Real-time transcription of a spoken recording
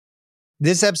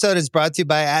This episode is brought to you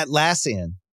by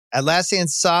Atlassian. Atlassian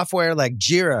software like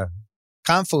Jira,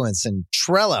 Confluence, and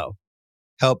Trello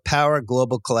help power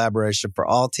global collaboration for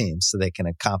all teams so they can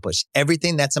accomplish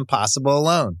everything that's impossible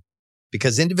alone.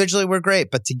 Because individually we're great,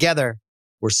 but together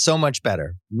we're so much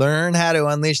better. Learn how to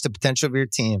unleash the potential of your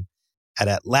team at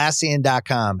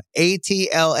Atlassian.com.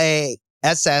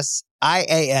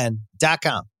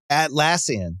 Atlassian.com.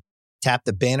 Atlassian. Tap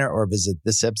the banner or visit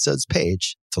this episode's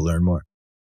page to learn more.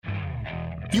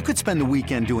 You could spend the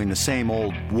weekend doing the same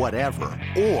old whatever,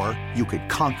 or you could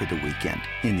conquer the weekend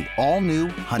in the all-new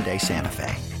Hyundai Santa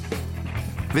Fe.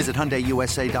 Visit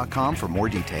HyundaiUSA.com for more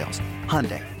details.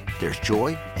 Hyundai, there's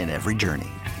joy in every journey.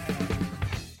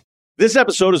 This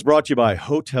episode is brought to you by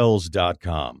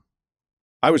Hotels.com.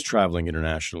 I was traveling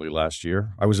internationally last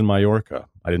year. I was in Mallorca.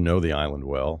 I didn't know the island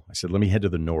well. I said, let me head to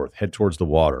the north, head towards the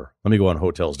water. Let me go on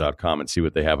Hotels.com and see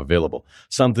what they have available.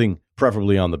 Something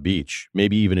preferably on the beach,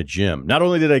 maybe even a gym. Not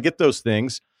only did I get those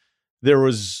things, there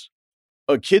was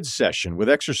a kids session with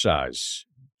exercise,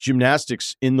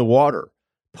 gymnastics in the water,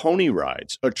 pony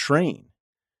rides, a train.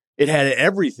 It had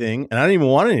everything, and I didn't even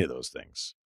want any of those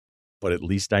things. But at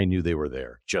least I knew they were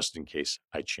there, just in case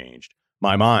I changed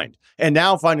my mind. And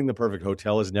now finding the perfect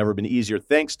hotel has never been easier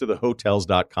thanks to the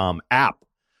Hotels.com app.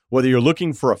 Whether you're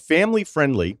looking for a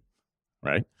family-friendly,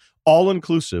 right,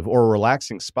 all-inclusive or a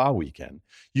relaxing spa weekend,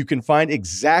 you can find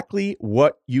exactly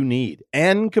what you need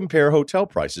and compare hotel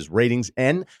prices, ratings,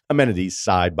 and amenities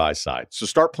side by side. So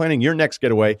start planning your next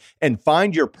getaway and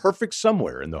find your perfect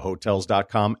somewhere in the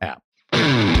Hotels.com app.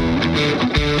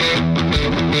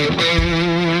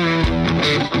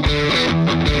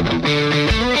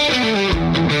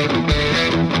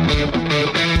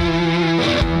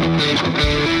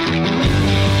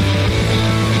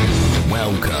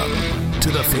 Welcome to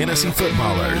the Fantasy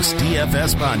Footballers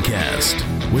DFS podcast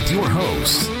with your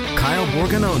hosts, Kyle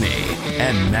Borgononi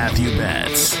and Matthew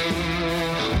Betts.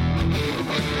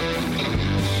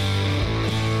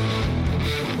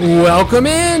 Welcome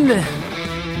in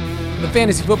the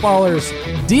Fantasy Footballers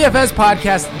DFS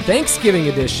podcast Thanksgiving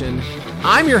edition.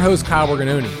 I'm your host, Kyle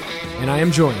Borgononi, and I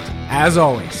am joined, as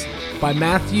always, by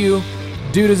Matthew.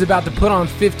 Dude is about to put on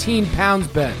 15 pounds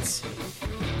Betts.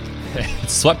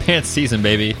 It's sweatpants season,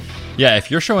 baby. Yeah,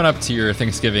 if you're showing up to your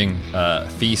Thanksgiving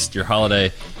feast, your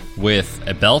holiday, with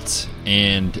a belt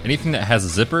and anything that has a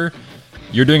zipper,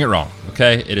 you're doing it wrong,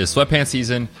 okay? It is sweatpants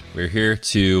season. We're here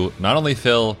to not only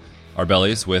fill our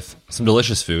bellies with some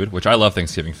delicious food, which I love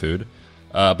Thanksgiving food,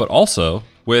 but also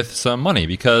with some money,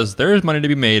 because there is money to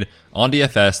be made on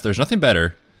DFS. There's nothing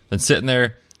better than sitting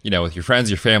there, with your friends,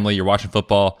 your family, you're watching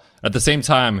football. At the same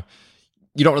time,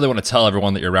 you don't really want to tell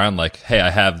everyone that you're around, like, hey, I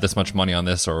have this much money on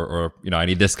this, or I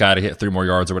need this guy to hit 3 more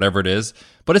yards or whatever it is.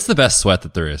 But it's the best sweat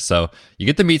that there is. So you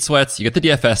get the meat sweats, you get the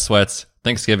DFS sweats.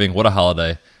 Thanksgiving, what a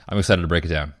holiday. I'm excited to break it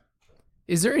down.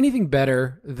 Is there anything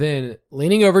better than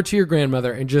leaning over to your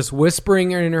grandmother and just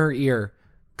whispering in her ear,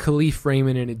 Khalif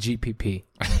Raymond in a GPP?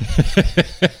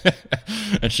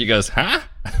 And she goes, huh?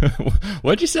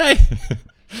 What'd you say?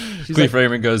 Khalif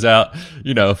Raymond goes out,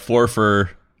 4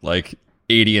 for like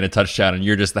 80 and a touchdown, and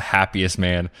you're just the happiest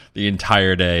man the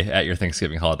entire day at your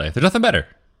Thanksgiving holiday. There's nothing better.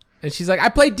 And she's like, I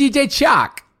played DJ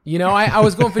Chalk. I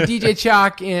was going for DJ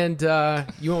Chalk, and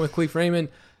you went with Khalif Raymond.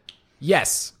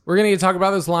 Yes, we're going to get to talk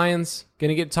about those Lions. Going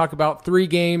to get to talk about 3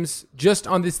 games just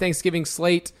on this Thanksgiving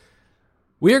slate.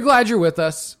 We are glad you're with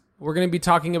us. We're going to be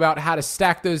talking about how to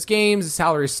stack those games, the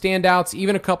salary standouts,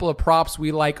 even a couple of props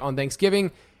we like on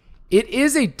Thanksgiving. It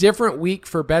is a different week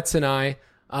for Betts and I.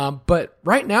 But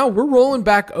right now, we're rolling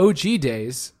back OG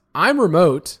days. I'm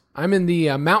remote. I'm in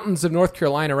the mountains of North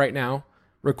Carolina right now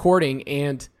recording.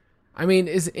 And,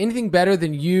 is anything better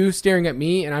than you staring at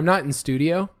me and I'm not in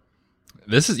studio?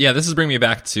 This is bringing me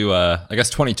back to,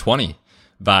 2020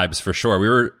 vibes for sure. We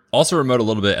were also remote a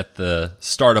little bit at the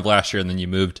start of last year, and then you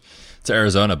moved to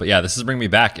Arizona. But yeah, this is bringing me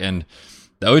back. And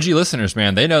the OG listeners,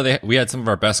 man, they know we had some of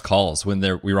our best calls when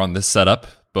we were on this setup.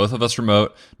 Both of us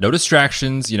remote, no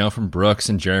distractions, from Brooks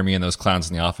and Jeremy and those clowns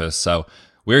in the office. So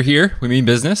we're here. We mean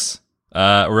business.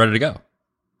 We're ready to go.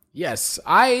 Yes.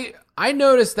 I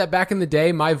noticed that back in the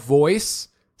day, my voice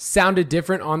sounded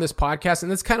different on this podcast.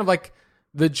 And that's kind of like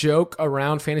the joke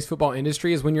around fantasy football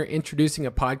industry is when you're introducing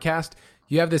a podcast,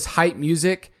 you have this hype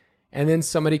music, and then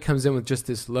somebody comes in with just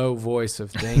this low voice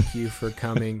of thank you for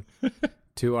coming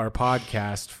to our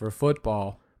podcast for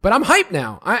football. But I'm hyped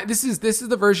now. This is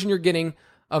the version you're getting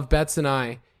of Betts and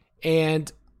I. And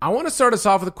I want to start us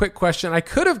off with a quick question. I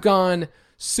could have gone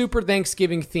super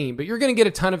Thanksgiving theme, but you're going to get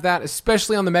a ton of that,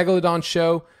 especially on the Megalodon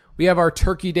show. We have our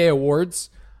Turkey Day Awards.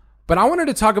 But I wanted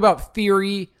to talk about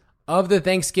theory of the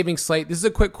Thanksgiving slate. This is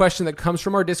a quick question that comes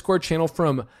from our Discord channel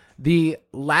from the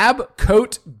Lab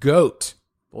Coat Goat.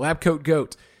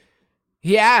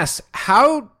 He asks,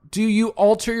 how do you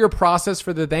alter your process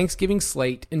for the Thanksgiving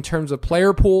slate in terms of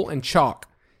player pool and chalk?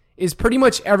 Is pretty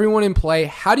much everyone in play?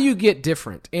 How do you get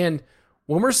different? And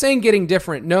when we're saying getting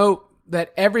different, know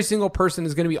that every single person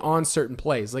is going to be on certain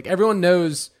plays. Like everyone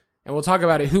knows, and we'll talk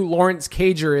about it, who Lawrence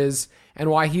Cager is and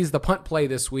why he's the punt play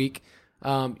this week.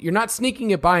 You're not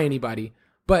sneaking it by anybody,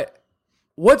 but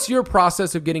what's your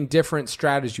process of getting different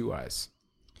strategy-wise?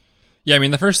 Yeah, I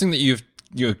mean, the first thing that you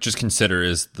just consider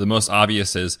is the most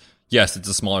obvious is, yes, it's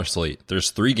a smaller slate.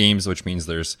 There's 3 games, which means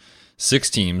there's 6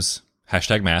 teams,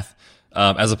 #math,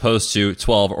 as opposed to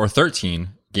 12 or 13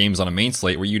 games on a main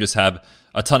slate where you just have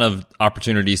a ton of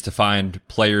opportunities to find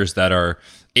players that are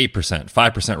 8%,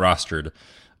 5% rostered.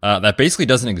 That basically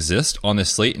doesn't exist on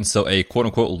this slate, and so a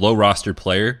quote-unquote low rostered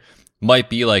player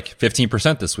might be like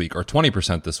 15% this week or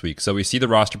 20% this week. So we see the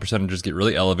roster percentages get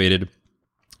really elevated,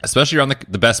 especially around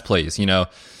the best plays,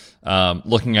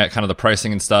 looking at kind of the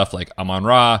pricing and stuff like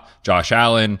Amon-Ra, Josh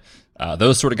Allen,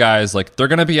 those sort of guys, like they're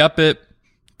going to be up at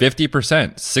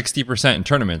 50%, 60% in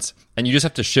tournaments. And you just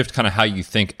have to shift kind of how you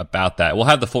think about that. We'll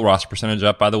have the full roster percentage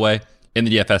up, by the way, in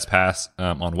the DFS Pass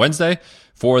on Wednesday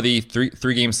for the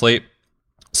three game slate.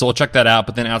 So we'll check that out.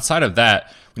 But then outside of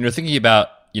that, when you're thinking about,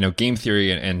 game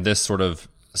theory and this sort of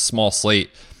small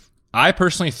slate, I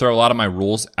personally throw a lot of my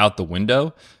rules out the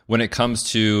window when it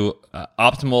comes to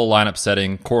optimal lineup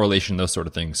setting, correlation, those sort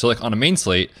of things. So like on a main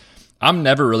slate, I'm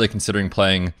never really considering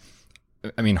playing,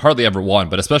 hardly ever one,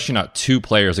 but especially not 2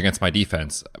 players against my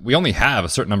defense. We only have a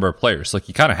certain number of players. So like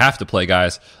you kind of have to play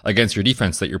guys against your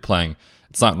defense that you're playing.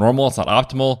 It's not normal. It's not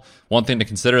optimal. One thing to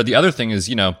consider. The other thing is,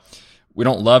 we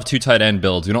don't love 2 tight end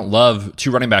builds. We don't love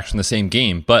 2 running backs in the same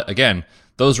game. But again,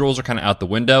 those rules are kind of out the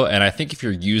window. And I think if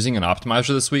you're using an optimizer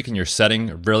this week and you're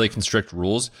setting really constrict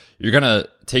rules, you're going to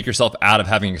take yourself out of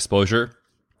having exposure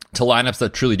to lineups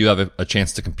that truly do have a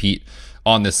chance to compete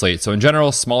on this slate. So in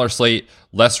general, smaller slate,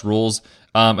 less rules.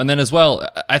 And then as well,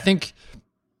 I think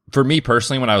for me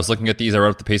personally, when I was looking at these, I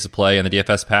wrote up the pace of play and the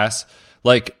DFS Pass,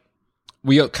 like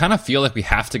we kind of feel like we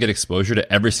have to get exposure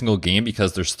to every single game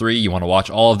because there's 3. You want to watch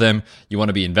all of them. You want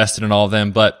to be invested in all of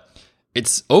them. But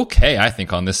it's okay, I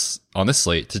think, on this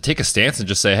slate to take a stance and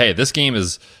just say, hey, this game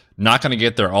is not going to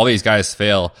get there. All these guys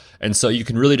fail. And so you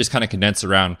can really just kind of condense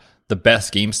around the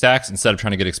best game stacks instead of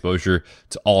trying to get exposure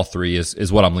to all 3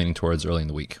 is what I'm leaning towards early in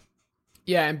the week.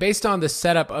 Yeah, and based on the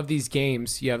setup of these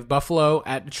games, you have Buffalo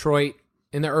at Detroit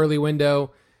in the early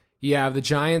window. You have the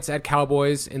Giants at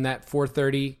Cowboys in that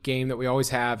 4:30 game that we always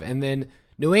have. And then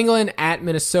New England at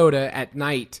Minnesota at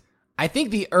night. I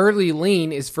think the early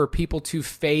lean is for people to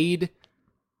fade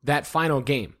that final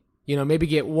game. Maybe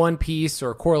get 1 piece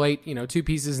or correlate, 2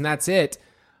 pieces and that's it.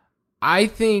 I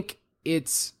think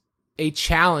it's a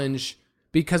challenge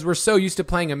because we're so used to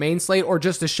playing a main slate or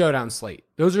just a showdown slate.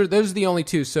 Those are the only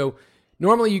 2. So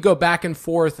normally you go back and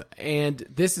forth, and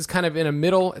this is kind of in a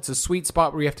middle. It's a sweet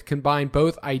spot where you have to combine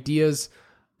both ideas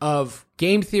of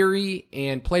game theory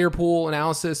and player pool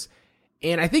analysis.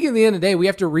 And I think at the end of the day, we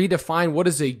have to redefine what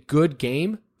is a good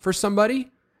game for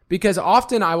somebody, because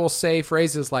often I will say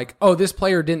phrases like, oh, this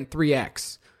player didn't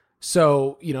 3X,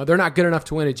 so they're not good enough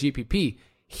to win a GPP.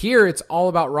 Here, it's all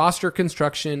about roster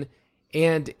construction,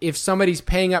 and if somebody's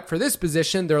paying up for this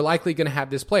position, they're likely going to have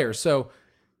this player. So,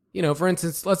 for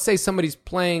instance, let's say somebody's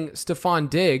playing Stephon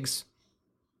Diggs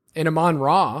and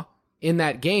Amon-Ra in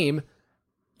that game.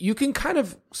 You can kind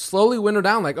of slowly winnow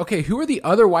down, like, okay, who are the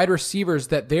other wide receivers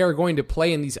that they are going to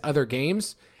play in these other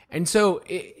games? And so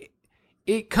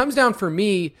it comes down for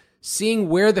me seeing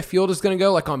where the field is going to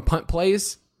go, like on punt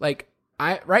plays. Like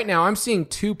right now, I'm seeing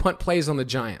 2 punt plays on the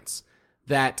Giants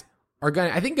that are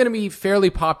going to be fairly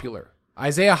popular.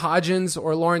 Isaiah Hodgins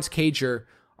or Lawrence Cager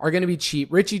are going to be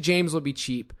cheap. Richie James will be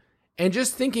cheap. And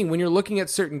just thinking when you're looking at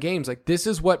certain games, like this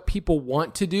is what people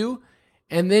want to do.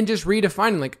 And then just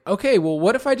redefining like, okay, well,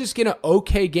 what if I just get an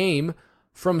okay game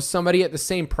from somebody at the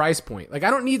same price point? Like I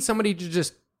don't need somebody to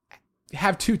just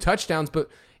have 2 touchdowns, but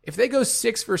if they go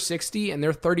 6 for 60 and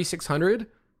they're 3,600,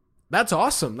 that's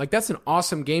awesome. Like that's an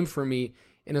awesome game for me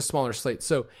in a smaller slate.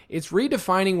 So it's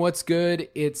redefining what's good.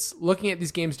 It's looking at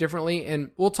these games differently.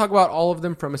 And we'll talk about all of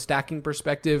them from a stacking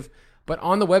perspective. But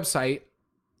on the website,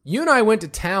 you and I went to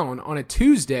town on a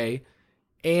Tuesday,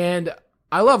 and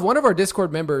I love one of our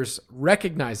Discord members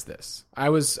recognized this. I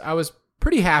was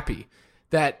pretty happy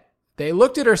that they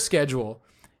looked at our schedule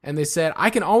and they said, I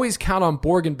can always count on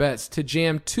Borg and Betts to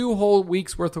jam 2 whole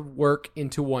weeks worth of work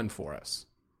into one for us.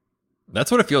 That's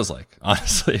what it feels like,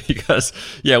 honestly, because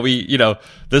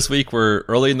this week we're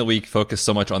early in the week, focused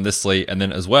so much on this slate, and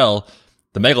then as well,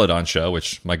 the Megalodon show,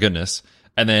 which, my goodness,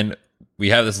 and then we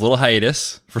have this little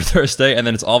hiatus for Thursday, and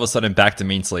then it's all of a sudden back to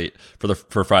main slate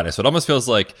for Friday. So it almost feels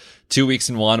like 2 weeks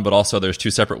in one, but also there's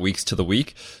 2 separate weeks to the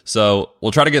week. So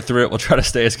we'll try to get through it. We'll try to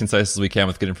stay as concise as we can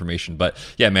with good information. But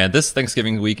yeah, man, this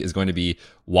Thanksgiving week is going to be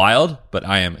wild, but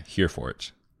I am here for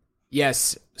it.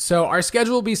 Yes. So our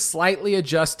schedule will be slightly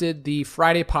adjusted. The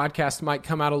Friday podcast might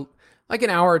come out like an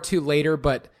hour or two later,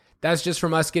 but that's just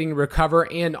from us getting to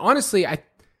recover. And honestly,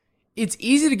 it's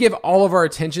easy to give all of our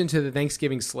attention to the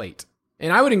Thanksgiving slate.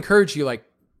 And I would encourage you,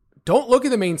 don't look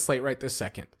at the main slate right this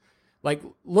second.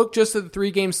 Look just at the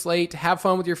 3-game slate, have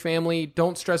fun with your family.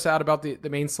 Don't stress out about the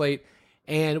main slate,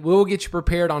 and we'll get you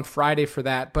prepared on Friday for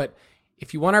that. But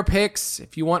if you want our picks,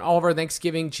 if you want all of our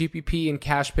Thanksgiving GPP and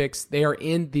cash picks, they are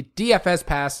in the DFS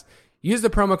Pass. Use the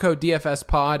promo code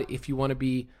DFSPod if you want to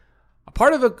be a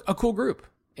part of a cool group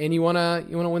and you want to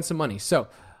win some money. So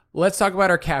let's talk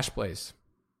about our cash plays.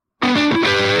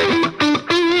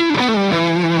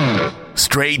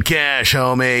 Straight cash,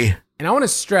 homie. And I want to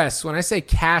stress, when I say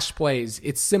cash plays,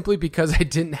 it's simply because I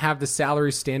didn't have the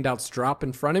salary standouts drop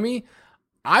in front of me.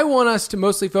 I want us to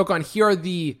mostly focus on, here are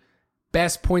the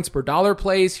best points per dollar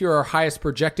plays. Here are our highest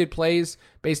projected plays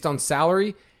based on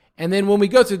salary. And then when we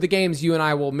go through the games, you and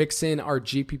I will mix in our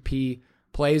GPP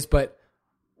plays. But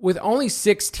with only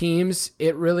 6 teams,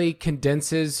 it really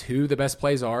condenses who the best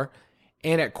plays are.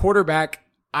 And at quarterback,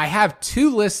 I have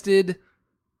 2 listed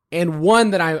and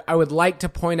one that I would like to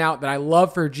point out that I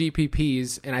love for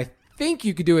GPPs. And I think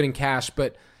you could do it in cash,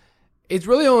 but it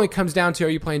really only comes down to, are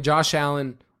you playing Josh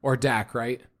Allen or Dak,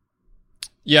 right?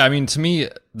 Yeah, I mean, to me,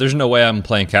 there's no way I'm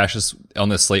playing cash on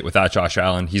this slate without Josh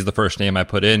Allen. He's the first name I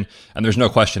put in, and there's no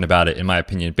question about it, in my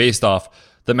opinion, based off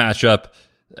the matchup,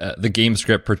 the game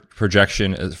script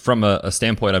projection from a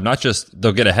standpoint of not just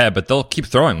they'll get ahead, but they'll keep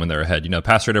throwing when they're ahead.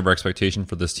 Pass rate over expectation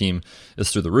for this team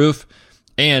is through the roof,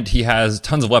 and he has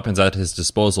tons of weapons at his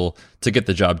disposal to get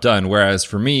the job done. Whereas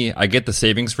for me, I get the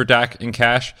savings for Dak in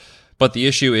cash, but the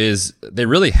issue is they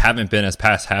really haven't been as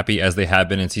pass happy as they have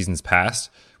been in seasons past.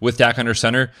 With Dak under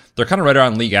center, they're kind of right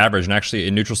around league average and actually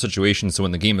in neutral situations. So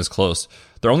when the game is close,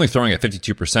 they're only throwing at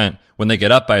 52%. When they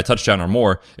get up by a touchdown or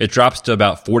more, it drops to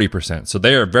about 40%. So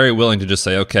they are very willing to just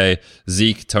say, okay,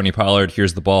 Zeke, Tony Pollard,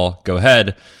 here's the ball, go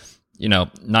ahead.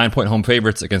 9-point home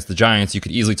favorites against the Giants. You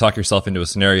could easily talk yourself into a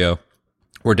scenario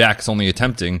where Dak is only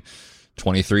attempting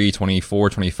 23, 24,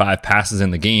 25 passes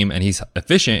in the game, and he's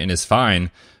efficient and is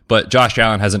fine. But Josh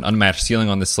Allen has an unmatched ceiling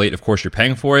on this slate. Of course, you're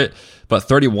paying for it, but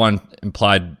 31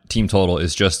 implied team total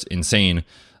is just insane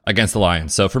against the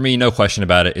Lions. So for me, no question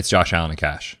about it. It's Josh Allen and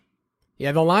cash.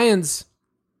 Yeah, the Lions,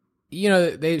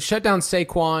 they shut down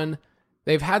Saquon.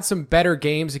 They've had some better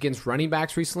games against running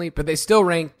backs recently, but they still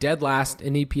rank dead last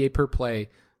in EPA per play,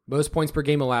 most points per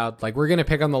game allowed. We're going to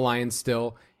pick on the Lions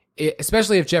still,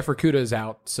 especially if Jeff Okudah is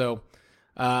out. So,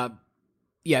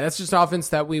 yeah, that's just offense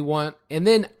that we want. And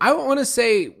then I want to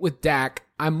say with Dak,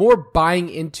 I'm more buying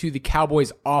into the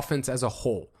Cowboys offense as a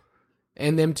whole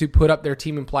and them to put up their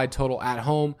team implied total at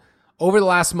home. Over the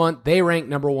last month, they rank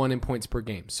number 1 in points per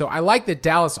game. So I like the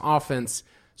Dallas offense.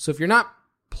 So if you're not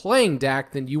playing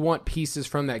Dak, then you want pieces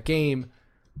from that game.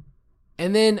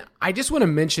 And then I just want to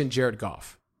mention Jared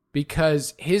Goff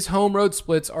because his home road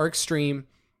splits are extreme.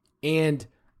 And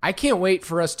I can't wait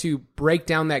for us to break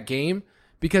down that game.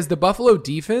 Because the Buffalo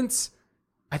defense,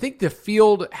 I think the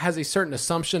field has a certain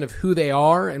assumption of who they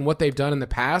are and what they've done in the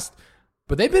past,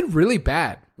 but they've been really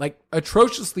bad,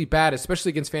 atrociously bad, especially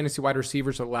against fantasy wide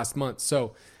receivers over the last month.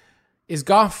 So is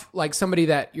Goff somebody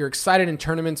that you're excited in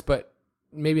tournaments, but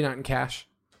maybe not in cash?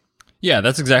 Yeah,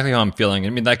 that's exactly how I'm feeling. I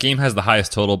mean, that game has the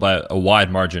highest total by a wide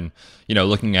margin.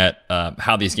 Looking at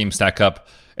how these games stack up,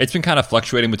 it's been kind of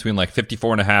fluctuating between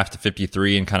 54.5 to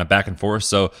 53 and kind of back and forth.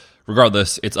 So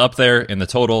regardless, it's up there in the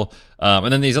total.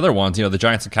 And then these other ones, the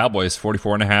Giants and Cowboys,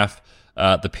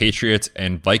 44.5, the Patriots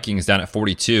and Vikings down at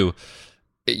 42.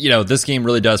 This game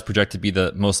really does project to be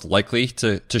the most likely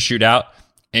to shoot out.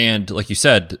 And like you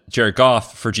said, Jared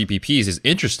Goff for GPPs is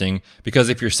interesting because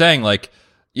if you're saying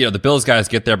the Bills guys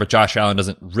get there, but Josh Allen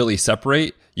doesn't really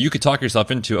separate, you could talk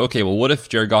yourself into, okay, well, what if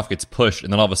Jared Goff gets pushed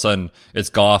and then all of a sudden it's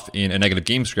Goff in a negative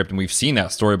game script? And we've seen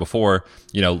that story before.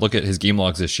 Look at his game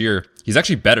logs this year. He's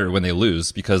actually better when they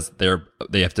lose because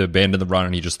they have to abandon the run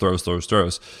and he just throws.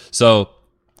 So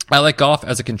I like Goff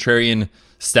as a contrarian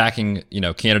stacking,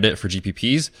 candidate for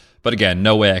GPPs. But again,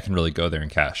 no way I can really go there in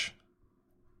cash.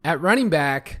 At running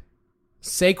back,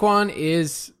 Saquon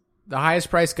is the highest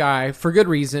priced guy for good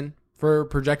reason. For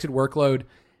projected workload.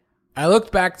 I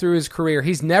looked back through his career.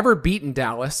 He's never beaten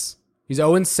Dallas. He's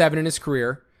 0-7 in his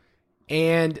career.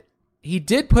 And he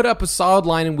did put up a solid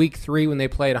line in week 3 when they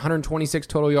played 126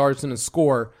 total yards and a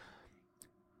score.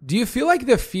 Do you feel like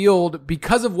the field,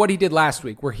 because of what he did last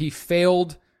week, where he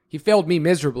failed me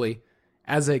miserably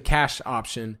as a cash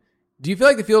option, do you feel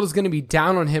like the field is going to be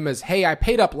down on him as, hey, I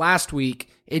paid up last week,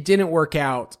 it didn't work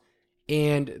out,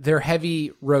 and they're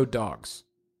heavy road dogs?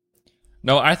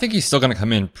 No, I think he's still going to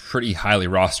come in pretty highly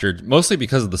rostered, mostly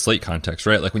because of the slate context,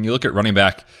 right? Like when you look at running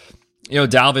back,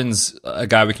 Dalvin's a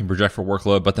guy we can project for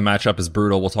workload, but the matchup is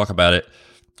brutal. We'll talk about it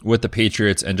with the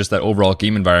Patriots, and just that overall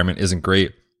game environment isn't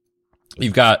great.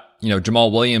 You've got,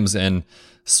 Jamal Williams and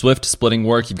Swift splitting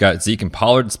work. You've got Zeke and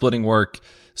Pollard splitting work.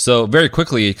 So very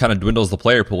quickly, it kind of dwindles the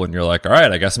player pool, and you're like, all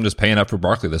right, I guess I'm just paying up for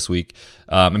Barkley this week.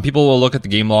 And people will look at the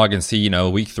game log and see,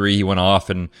 week 3 he went off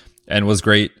and was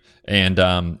great, and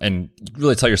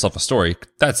really tell yourself a story.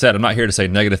 That said, I'm not here to say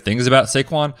negative things about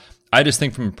Saquon. I just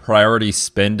think from a priority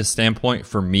spend standpoint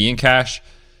for me in cash,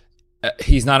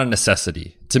 he's not a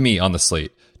necessity to me on the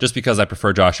slate, just because I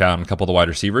prefer Josh Allen and a couple of the wide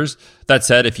receivers. That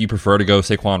said, if you prefer to go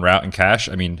Saquon route in cash,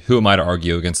 I mean, who am I to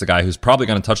argue against a guy who's probably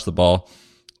going to touch the ball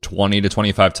 20 to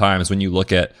 25 times when you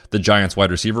look at the Giants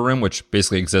wide receiver room, which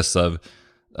basically exists of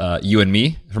you and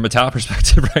me from a talent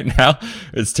perspective right now.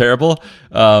 It's terrible.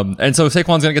 And so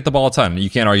Saquon's going to get the ball a ton. You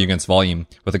can't argue against volume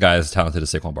with a guy as talented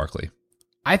as Saquon Barkley.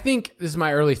 I think this is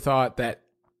my early thought that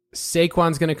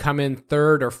Saquon's going to come in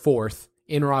 3rd or 4th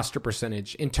in roster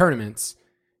percentage in tournaments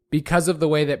because of the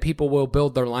way that people will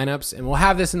build their lineups. And we'll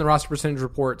have this in the roster percentage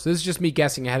report. So this is just me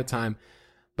guessing ahead of time.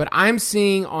 But I'm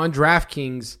seeing on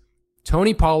DraftKings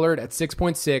Tony Pollard at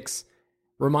 6.6,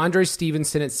 Ramondre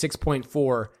Stevenson at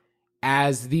 6.4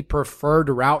 as the preferred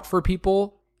route for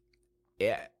people,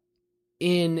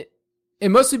 and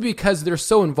mostly because they're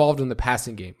so involved in the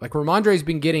passing game. Like Ramondre's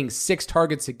been getting 6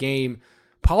 targets a game.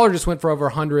 Pollard just went for over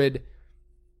 100.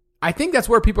 I think that's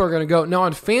where people are going to go. Now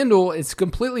on FanDuel, it's a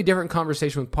completely different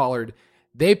conversation with Pollard.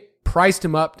 They priced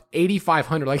him up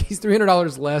 $8,500. Like he's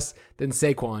 $300 less than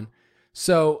Saquon.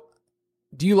 So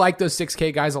do you like those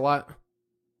 6K guys a lot?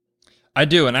 I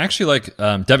do, and I actually like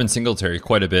Devin Singletary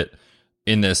quite a bit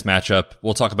in this matchup.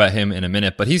 We'll talk about him in a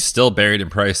minute, but he's still buried in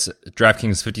price.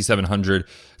 DraftKings $5,700.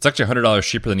 It's actually $100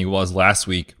 cheaper than he was last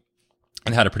week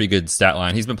and had a pretty good stat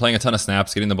line. He's been playing a ton of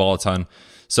snaps, getting the ball a ton.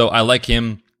 So I like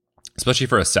him, especially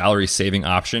for a salary saving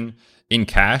option in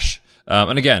cash.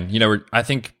 And again, I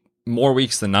think more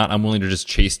weeks than not, I'm willing to just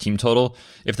chase team total.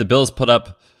 If the Bills put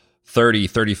up 30,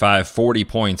 35, 40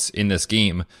 points in this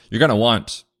game, you're going to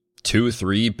want 2,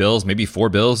 3 Bills, maybe 4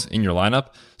 Bills in your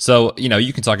lineup. So,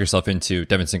 you can talk yourself into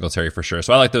Devin Singletary for sure.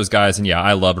 So I like those guys. And yeah,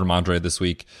 I love Ramondre this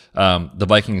week. The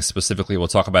Vikings specifically, we'll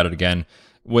talk about it again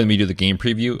when we do the game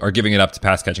preview, are giving it up to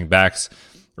pass catching backs.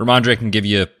 Ramondre can give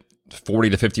you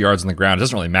 40 to 50 yards on the ground. It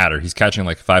doesn't really matter. He's catching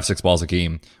like 5-6 balls a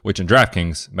game, which in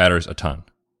DraftKings matters a ton.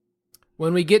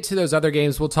 When we get to those other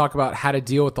games, we'll talk about how to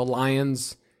deal with the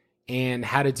Lions and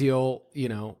how to deal,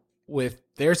 with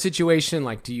their situation.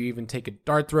 Like, do you even take a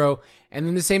dart throw? And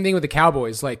then the same thing with the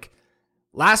Cowboys. Like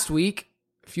last week,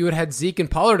 if you had Zeke and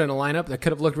Pollard in a lineup that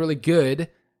could have looked really good,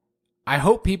 I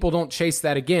hope people don't chase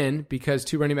that again because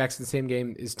 2 running backs in the same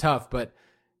game is tough. But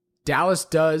Dallas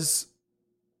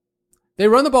they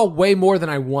run the ball way more than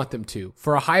I want them to.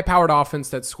 For a high-powered offense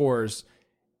that scores,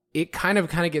 it kind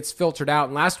of gets filtered out.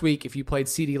 And last week, if you played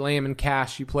CeeDee Lamb in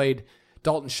cash, you played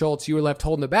Dalton Schultz, you were left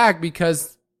holding the bag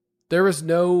because there was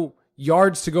no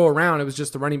yards to go around. It was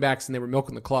just the running backs, and they were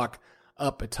milking the clock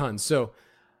up a ton. So,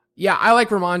 yeah, I like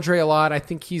Ramondre a lot. I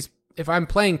think if I'm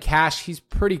playing cash, he's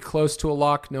pretty close to a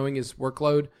lock, knowing his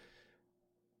workload.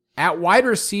 At wide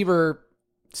receiver,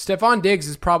 Stephon Diggs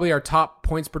is probably our top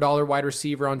points per dollar wide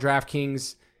receiver on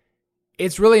DraftKings.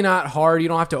 It's really not hard. You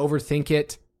don't have to overthink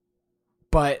it.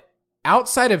 But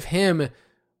outside of him,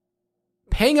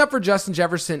 paying up for Justin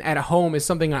Jefferson at home is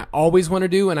something I always want to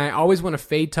do, and I always want to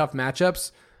fade tough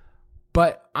matchups.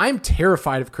 But I'm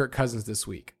terrified of Kirk Cousins this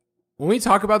week. When we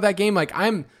talk about that game,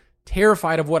 I'm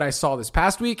terrified of what I saw this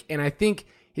past week, and I think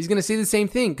he's going to see the same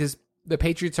thing because the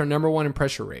Patriots are number 1 in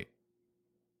pressure rate.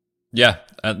 Yeah,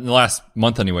 in the last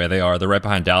month anyway, they are. They're right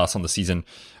behind Dallas on the season.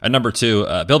 At number 2,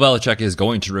 Bill Belichick is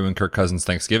going to ruin Kirk Cousins'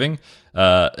 Thanksgiving.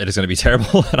 It is going to be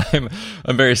terrible, and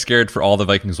I'm very scared for all the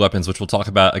Vikings weapons, which we'll talk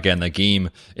about, again, the game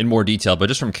in more detail. But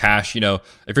just from cash, if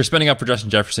you're spending up for Justin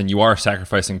Jefferson, you are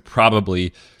sacrificing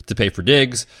probably to pay for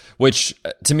Diggs, which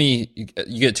to me,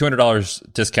 you get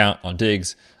 $200 discount on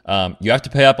Diggs. You have to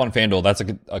pay up on FanDuel. That's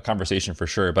a conversation for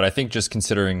sure. But I think just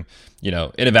considering, in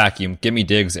a vacuum, give me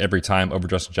Diggs every time over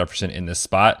Justin Jefferson in this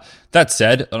spot. That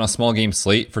said, on a small game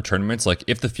slate for tournaments, like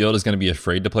if the field is going to be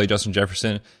afraid to play Justin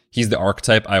Jefferson, he's the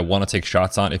archetype I want to take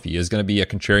shots on if he is going to be a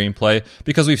contrarian play,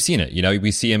 because we've seen it.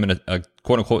 We see him in a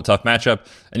quote unquote tough matchup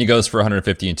and he goes for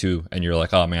 150 and 2 and you're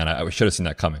like, oh man, I should have seen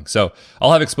that coming. So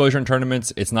I'll have exposure in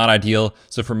tournaments. It's not ideal.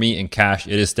 So for me in cash,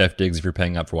 it is Steph Diggs if you're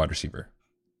paying up for wide receiver.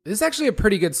 This is actually a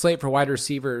pretty good slate for wide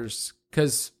receivers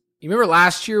because you remember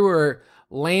last year where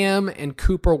Lamb and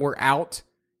Cooper were out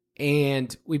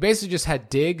and we basically just had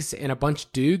Diggs and a bunch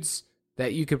of dudes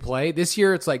that you could play. This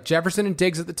year it's like Jefferson and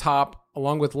Diggs at the top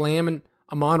along with Lamb and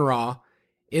Amon-Ra.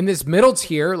 In this middle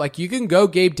tier, like you can go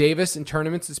Gabe Davis in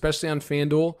tournaments, especially on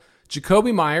FanDuel.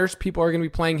 Jacoby Myers, people are going to be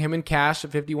playing him in cash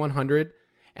at 5,100.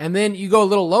 And then you go a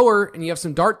little lower and you have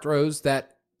some dart throws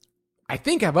that I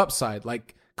think have upside,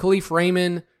 like Khalif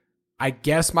Raymond, I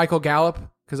guess Michael Gallup,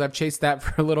 because I've chased that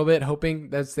for a little bit, hoping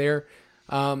that's there.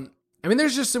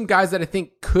 There's just some guys that I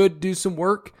think could do some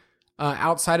work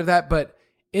outside of that. But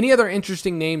any other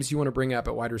interesting names you want to bring up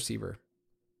at wide receiver?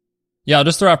 Yeah, I'll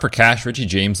just throw out for cash. Richie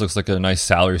James looks like a nice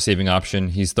salary saving option.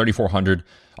 He's 3,400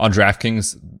 on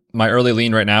DraftKings. My early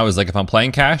lean right now is like if I'm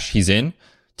playing cash, he's in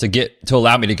to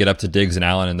allow me to get up to Diggs and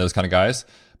Allen and those kind of guys.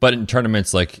 But in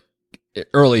tournaments, like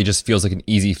early just feels like an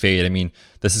easy fade. I mean,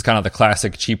 this is kind of the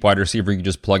classic cheap wide receiver. You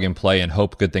just plug and play and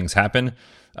hope good things happen.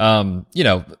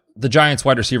 The Giants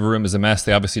wide receiver room is a mess.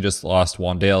 They obviously just lost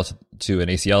Wan'Dale to an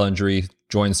ACL injury,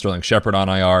 joined Sterling Shepard on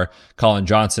IR, Colin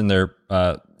Johnson, their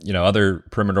other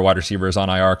perimeter wide receivers on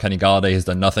IR. Kenny Golladay has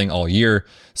done nothing all year.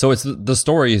 So it's the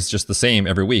story is just the same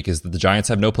every week, is that the Giants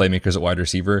have no playmakers at wide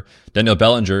receiver. Daniel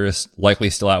Bellinger is likely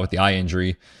still out with the eye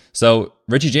injury. So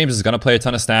Richie James is going to play a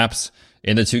ton of snaps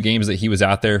in the 2 games that he was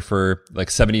out there for like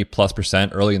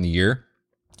 70+% early in the year.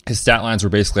 His stat lines were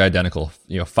basically identical,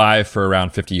 5 for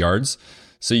around 50 yards.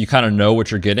 So you kind of know what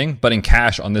you're getting. But in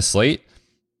cash on this slate,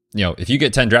 if you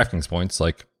get 10 DraftKings points,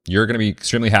 like you're going to be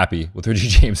extremely happy with Richie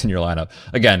James in your lineup.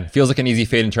 Again, feels like an easy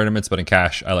fade in tournaments, but in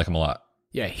cash, I like him a lot.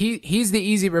 Yeah, he's the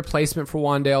easy replacement for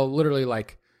Wan'Dale. Literally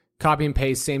like copy and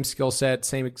paste, same skill set,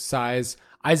 same size.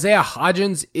 Isaiah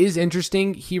Hodgins is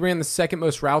interesting. He ran the second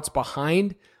most routes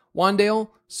behind Wan'Dale.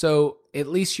 So at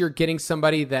least you're getting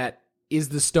somebody that is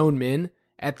the Stone Min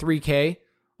at 3K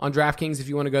on DraftKings if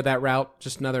you want to go that route.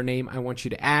 Just another name I want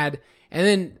you to add. And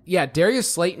then, yeah, Darius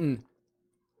Slayton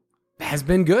has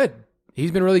been good. He's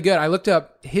been really good. I looked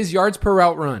up his yards per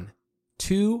route run,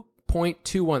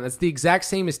 2.21. That's the exact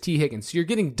same as T. Higgins. So you're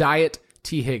getting diet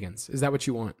T. Higgins. Is that what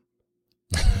you want?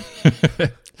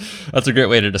 That's a great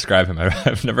way to describe him.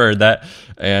 I've never heard that.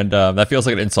 And that feels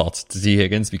like an insult to T.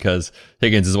 Higgins because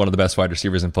Higgins is one of the best wide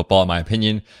receivers in football, in my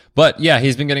opinion. But yeah,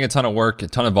 he's been getting a ton of work, a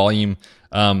ton of volume.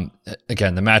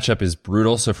 Again, the matchup is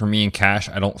brutal. So for me in cash,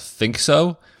 I don't think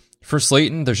so. For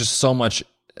Slayton, there's just so much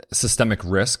systemic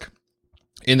risk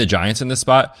in the Giants in this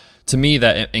spot. To me,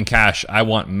 that in cash, I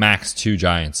want max 2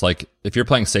 Giants. Like if you're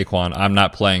playing Saquon, I'm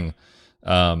not playing,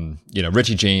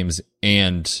 Richie James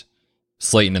and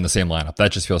Slayton in the same lineup.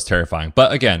 That just feels terrifying.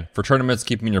 But again, for tournaments,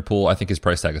 keep him in your pool. I think his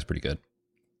price tag is pretty good.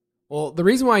 Well, the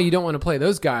reason why you don't want to play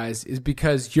those guys is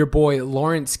because your boy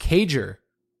Lawrence Cager,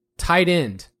 tight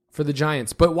end for the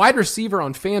Giants, but wide receiver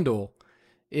on FanDuel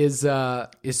is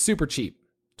super cheap,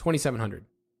 2,700.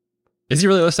 Is he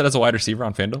really listed as a wide receiver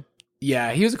on FanDuel?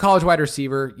 Yeah, he was a college wide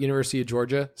receiver, University of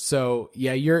Georgia. So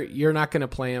yeah, you're not going to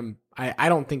play him. I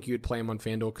don't think you would play him on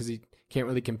FanDuel because he can't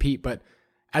really compete. But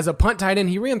as a punt tight end,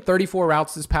 he ran 34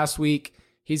 routes this past week.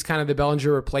 He's kind of the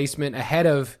Bellinger replacement ahead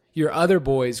of your other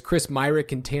boys, Chris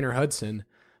Myrick and Tanner Hudson,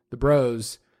 the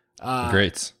bros.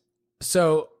 Great.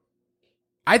 So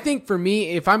I think for me,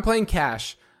 if I'm playing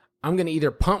cash, I'm going to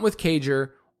either punt with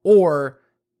Cager or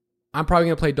I'm probably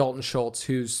going to play Dalton Schultz,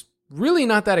 who's really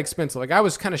not that expensive. Like I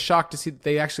was kind of shocked to see that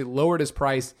they actually lowered his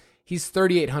price. He's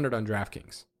 3,800 on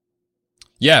DraftKings.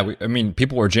 Yeah,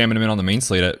 people were jamming him in on the main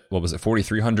slate at,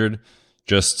 4,300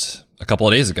 just a couple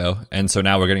of days ago. And so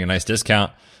now we're getting a nice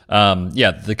discount.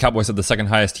 The Cowboys have the second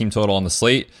highest team total on the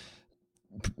slate.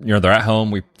 They're at home.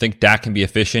 We think Dak can be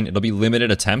efficient. It'll be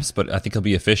limited attempts, but I think he'll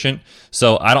be efficient.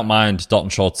 So I don't mind Dalton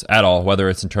Schultz at all, whether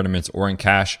it's in tournaments or in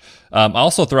cash. I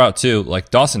also throw out too, like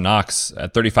Dawson Knox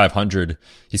at 3,500.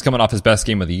 He's coming off his best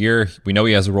game of the year. We know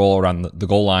he has a role around the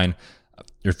goal line.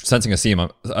 You're sensing a theme.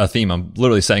 I'm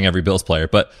literally saying every Bills player,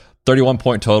 but 31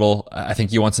 point total. I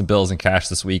think you want some Bills in cash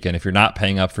this week. And if you're not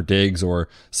paying up for Diggs or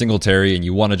Singletary and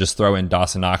you want to just throw in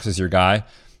Dawson Knox as your guy,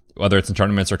 whether it's in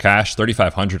tournaments or cash,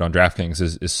 3,500 on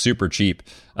DraftKings is super cheap.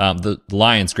 The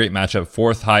Lions, great matchup,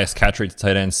 4th highest catch rate to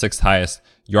tight end, 6th highest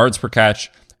yards per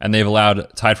catch, and they've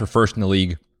allowed, tied for first in the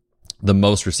league, the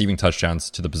most receiving touchdowns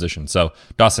to the position. So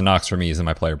Dawson Knox for me is in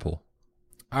my player pool.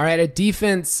 All right, at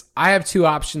defense, I have two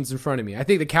options in front of me. I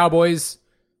think the Cowboys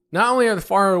not only are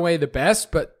far and away the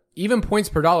best, but even points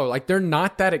per dollar, like they're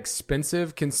not that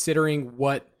expensive considering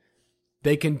what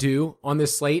they can do on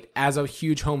this slate as a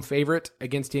huge home favorite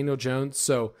against Daniel Jones.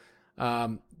 So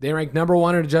they rank number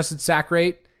 1 in adjusted sack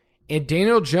rate. And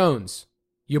Daniel Jones,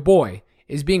 your boy,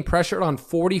 is being pressured on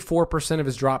 44% of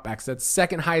his dropbacks. That's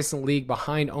second highest in the league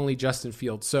behind only Justin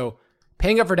Fields. So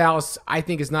paying up for Dallas, I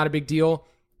think, is not a big deal.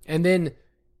 And then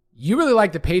you really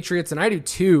like the Patriots, and I do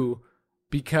too,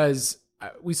 because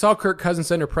we saw Kirk Cousins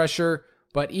under pressure.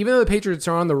 But even though the Patriots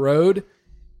are on the road,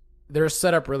 they're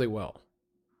set up really well.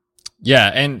 Yeah,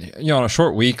 and on a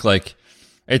short week, like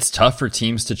it's tough for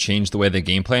teams to change the way they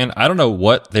game plan. I don't know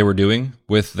what they were doing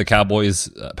with the Cowboys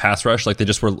pass rush. Like they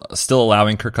just were still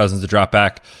allowing Kirk Cousins to drop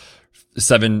back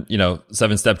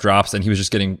 7-step drops, and he was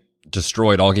just getting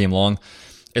destroyed all game long.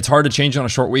 It's hard to change on a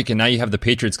short week, and now you have the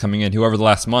Patriots coming in, who over the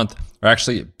last month are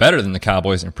actually better than the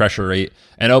Cowboys in pressure rate.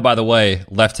 And oh, by the way,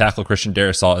 left tackle Christian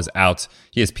Darrisaw is out.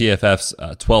 He is PFF's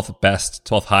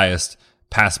 12th highest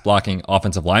pass blocking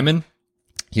offensive lineman.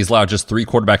 He's allowed just 3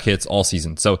 quarterback hits all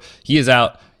season. So he is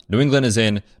out. New England is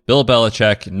in. Bill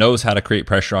Belichick knows how to create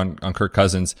pressure on Kirk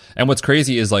Cousins. And what's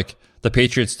crazy is like the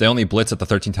Patriots, they only blitz at the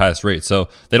 13th highest rate. So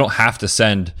they don't have to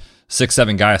send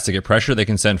 6-7 guys to get pressure. They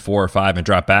can send 4 or 5 and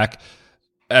drop back.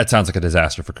 That sounds like a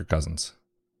disaster for Kirk Cousins.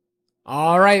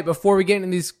 All right, before we get into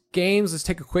these games, let's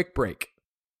take a quick break.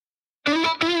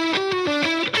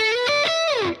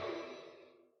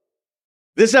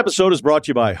 This episode is brought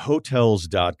to you by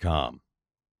Hotels.com.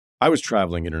 I was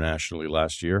traveling internationally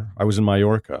last year. I was in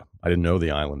Mallorca. I didn't know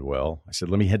the island well. I said,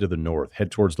 let me head to the north,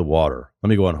 head towards the water. Let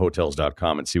me go on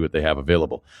Hotels.com and see what they have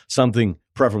available. Something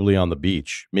preferably on the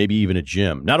beach, maybe even a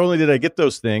gym. Not only did I get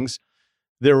those things,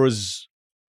 there was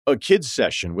a kids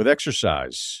session with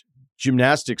exercise,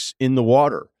 gymnastics in the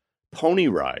water, pony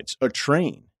rides, a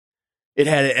train. It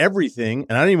had everything,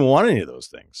 and I didn't even want any of those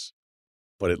things.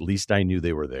 But at least I knew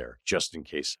they were there, just in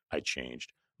case I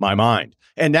changed my mind.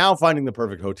 And now finding the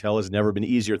perfect hotel has never been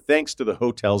easier thanks to the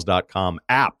Hotels.com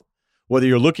app. Whether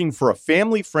you're looking for a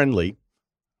family-friendly,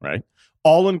 right,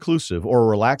 all-inclusive or a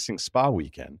relaxing spa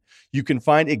weekend, you can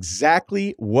find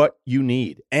exactly what you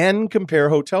need and compare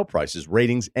hotel prices,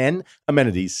 ratings, and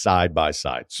amenities side by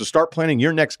side. So start planning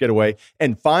your next getaway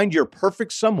and find your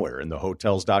perfect somewhere in the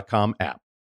Hotels.com app.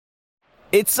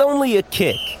 It's only a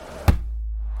kick,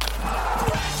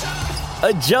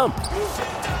 a jump,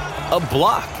 a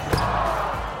block.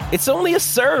 It's only a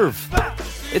serve.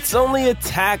 It's only a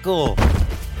tackle,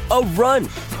 a run.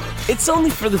 It's only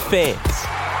for the fans.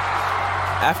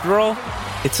 After all,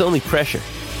 it's only pressure.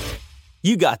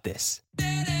 You got this.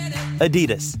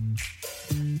 Adidas.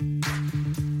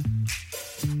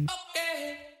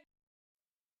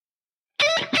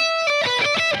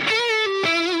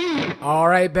 All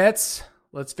right, Bets.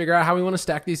 Let's figure out how we want to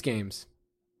stack these games.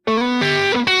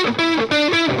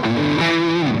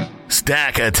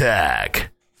 Stack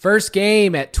Attack. First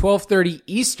game at 12:30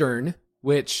 Eastern,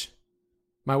 which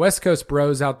my West Coast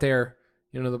bros out there,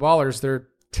 the ballers, they're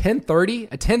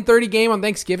 10:30, a 10:30 game on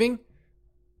Thanksgiving.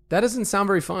 That doesn't sound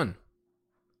very fun.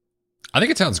 I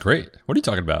think it sounds great. What are you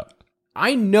talking about?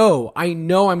 I know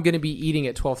I'm going to be eating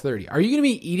at 12:30. Are you going to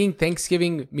be eating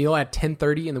Thanksgiving meal at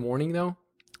 10:30 in the morning though?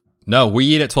 No, we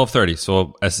eat at 12:30.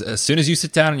 So as soon as you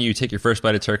sit down and you take your first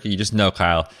bite of turkey, you just know,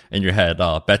 Kyle, in your head,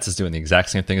 Betts is doing the exact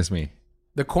same thing as me.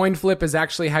 The coin flip is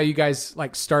actually how you guys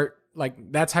start,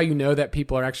 that's how you know that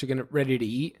people are actually ready to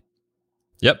eat.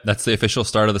 Yep, that's the official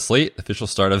start of the slate, official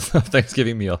start of the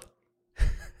Thanksgiving meal.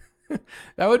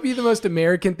 That would be the most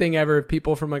American thing ever if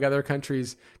people from other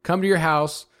countries come to your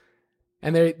house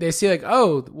and they see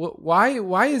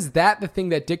why is that the thing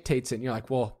that dictates it? And you're like,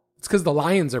 well, it's because the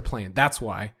Lions are playing. That's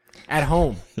why. At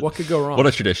home. What could go wrong? What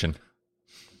a tradition.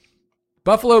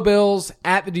 Buffalo Bills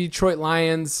at the Detroit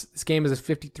Lions. This game is a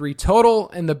 53 total,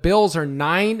 and the Bills are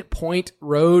 9-point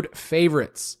road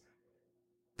favorites.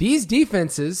 These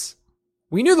defenses,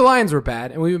 we knew the Lions were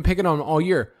bad, and we've been picking on them all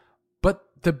year, but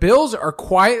the Bills are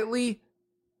quietly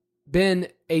been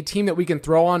a team that we can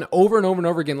throw on over and over and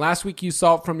over again. Last week you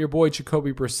saw it from your boy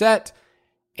Jacoby Brissett,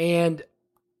 and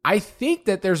I think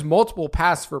that there's multiple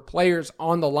paths for players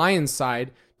on the Lions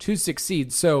side to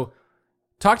succeed. So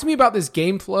talk to me about this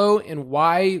game flow and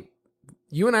why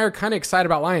you and I are kind of excited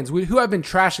about Lions, who I've been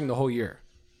trashing the whole year.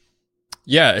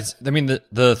 Yeah,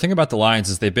 the thing about the Lions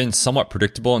is they've been somewhat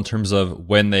predictable in terms of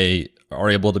when they are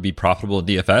able to be profitable in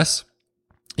DFS.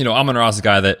 Amon-Ra is a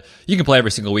guy that you can play every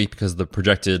single week because of the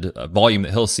projected volume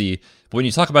that he'll see. But when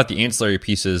you talk about the ancillary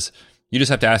pieces, you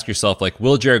just have to ask yourself,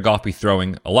 will Jared Goff be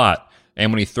throwing a lot?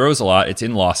 And when he throws a lot, it's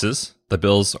in losses. The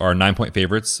Bills are 9-point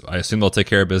favorites. I assume they'll take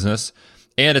care of business.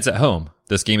 And it's at home.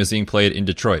 This game is being played in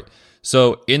Detroit.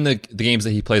 So in the games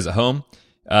that he plays at home,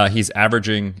 he's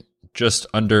averaging just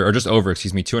over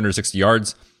 260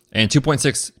 yards and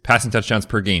 2.6 passing touchdowns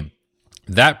per game.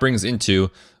 That brings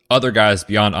into other guys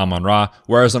beyond Amon-Ra,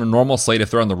 whereas on a normal slate,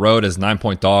 if they're on the road as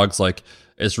 9-point dogs, like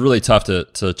it's really tough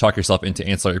to talk yourself into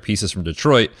ancillary pieces from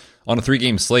Detroit. On a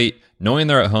 3-game slate, knowing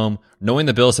they're at home, knowing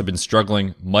the Bills have been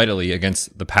struggling mightily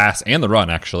against the pass and the run,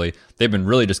 actually, they've been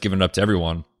really just giving it up to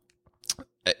everyone.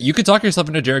 You could talk yourself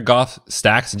into Jared Goff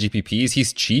stacks and GPPs.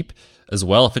 He's cheap as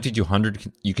well.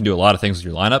 5,200, you can do a lot of things with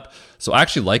your lineup. So I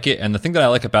actually like it. And the thing that I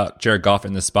like about Jared Goff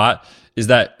in this spot is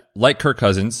that, like Kirk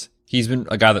Cousins, he's been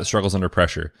a guy that struggles under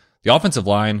pressure. The offensive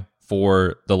line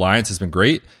for the Lions has been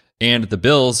great. And the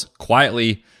Bills,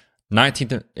 quietly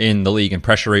 19th in the league in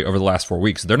pressure rate over the last 4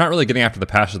 weeks. They're not really getting after the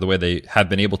passer the way they have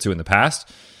been able to in the past.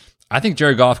 I think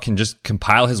Jared Goff can just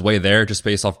compile his way there just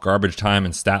based off garbage time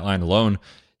and stat line alone.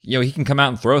 You know, he can come out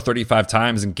and throw 35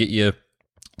 times and get you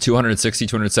 260,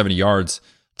 270 yards,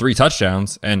 3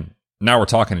 touchdowns, and now we're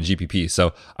talking a GPP.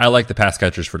 So I like the pass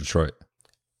catchers for Detroit.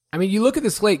 I mean, you look at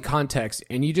the slate context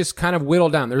and you just kind of whittle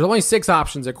down. There's only 6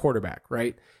 options at quarterback,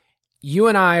 right? You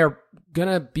and I are going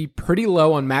to be pretty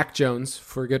low on Mac Jones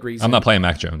for a good reason. I'm not playing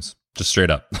Mac Jones, just straight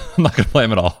up. I'm not going to play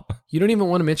him at all. You don't even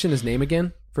want to mention his name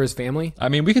again for his family? I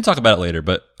mean, we can talk about it later,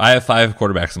 but I have 5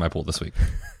 quarterbacks in my pool this week.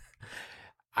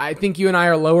 I think you and I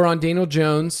are lower on Daniel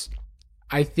Jones.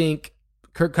 I think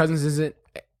Kirk Cousins isn't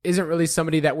really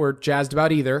somebody that we're jazzed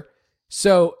about either.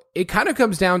 So it kind of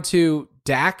comes down to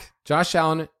Dak, Josh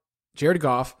Allen, Jared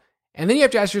Goff, and then you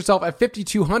have to ask yourself at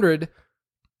 5,200,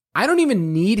 I don't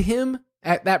even need him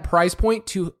at that price point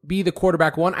to be the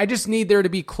quarterback one. I just need there to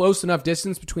be close enough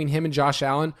distance between him and Josh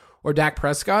Allen or Dak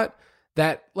Prescott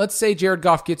that, let's say Jared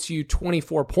Goff gets you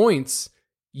 24 points,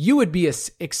 you would be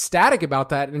ecstatic about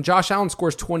that, and Josh Allen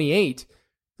scores 28.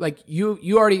 Like, you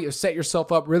already set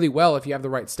yourself up really well if you have the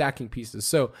right stacking pieces.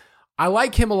 So I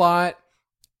like him a lot.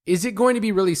 Is it going to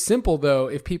be really simple, though,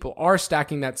 if people are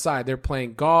stacking that side? They're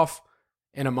playing Goff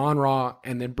and Amon-Ra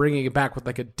and then bringing it back with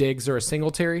like a Diggs or a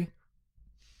Singletary?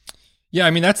 Yeah,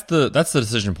 I mean, that's the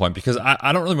decision point, because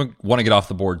I don't really want to get off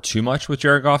the board too much with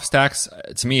Jared Goff stacks.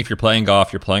 To me, if you're playing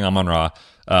Goff, you're playing Amon-Ra.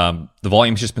 The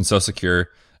volume's just been so secure,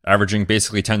 averaging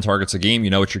basically 10 targets a game. You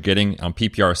know what you're getting on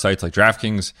PPR sites like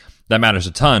DraftKings. That matters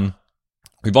a ton.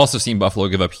 We've also seen Buffalo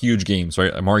give up huge games,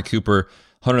 right? Amari Cooper,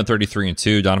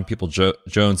 133-2. Donovan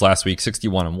Peoples-Jones last week,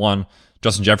 61-1.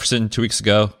 Justin Jefferson 2 weeks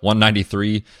ago,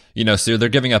 193. You know, so they're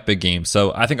giving up big games.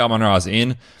 So I think Amon-Ra is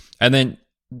in. And then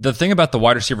the thing about the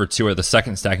wide receiver 2 or the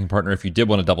second stacking partner, if you did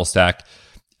want to double stack,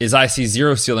 is I see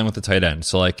 0 ceiling with the tight end.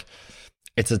 So like,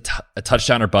 it's a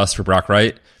touchdown or bust for Brock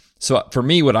Wright. So for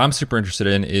me, what I'm super interested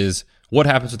in is what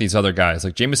happens with these other guys.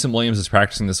 Like Jameson Williams is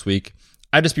practicing this week.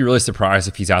 I'd just be really surprised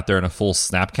if he's out there in a full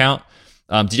snap count.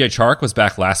 DJ Chark was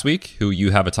back last week, who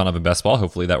you have a ton of in best ball.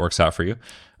 Hopefully that works out for you.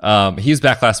 He's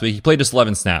back last week. He played just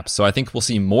 11 snaps. So I think we'll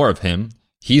see more of him.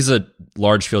 He's a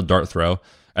large field dart throw.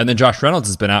 And then Josh Reynolds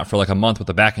has been out for like a month with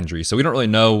a back injury. So we don't really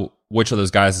know which of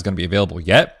those guys is going to be available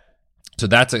yet. So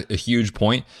that's a huge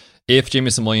point. If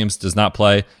Jameson Williams does not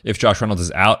play, if Josh Reynolds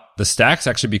is out, the stacks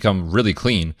actually become really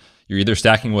clean. You're either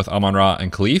stacking with Amon-Ra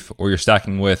and Khalif, or you're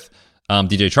stacking with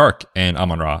DJ Chark and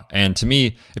Amon-Ra. And to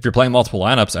me, if you're playing multiple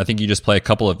lineups, I think you just play a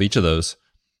couple of each of those.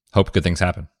 Hope good things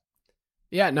happen.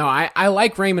 Yeah, no, I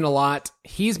like Raymond a lot.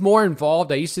 He's more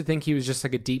involved. I used to think he was just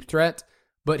like a deep threat,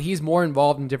 but he's more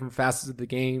involved in different facets of the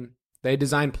game. They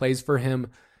design plays for him.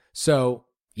 So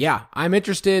yeah, I'm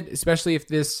interested, especially if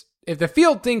the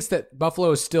field thinks that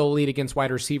Buffalo is still elite against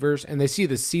wide receivers and they see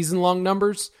the season-long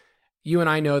numbers. You and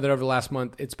I know that over the last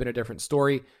month, it's been a different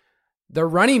story. The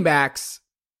running backs,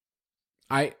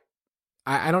 I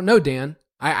don't know, Dan.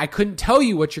 I couldn't tell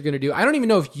you what you're going to do. I don't even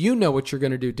know if you know what you're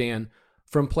going to do, Dan,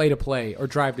 from play to play or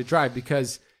drive to drive,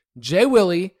 because Jay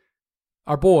Willie,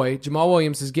 our boy, Jamal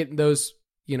Williams, is getting those,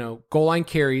 goal line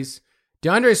carries.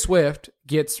 DeAndre Swift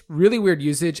gets really weird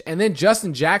usage. And then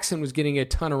Justin Jackson was getting a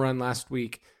ton of run last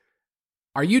week.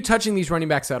 Are you touching these running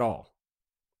backs at all?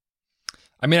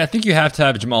 I mean, I think you have to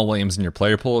have Jamal Williams in your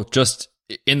player pool, just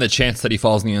in the chance that he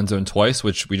falls in the end zone twice,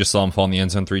 which we just saw him fall in the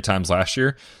end zone 3 times last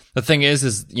year. The thing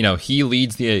is he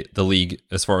leads the league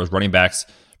as far as running backs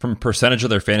from percentage of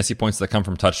their fantasy points that come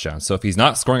from touchdowns. So if he's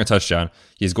not scoring a touchdown,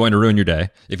 he's going to ruin your day.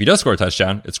 If he does score a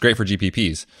touchdown, it's great for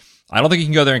GPPs. I don't think you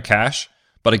can go there in cash,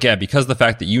 but again, because of the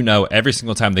fact that every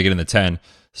single time they get in the 10,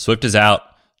 Swift is out,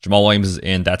 Jamal Williams is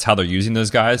in, that's how they're using those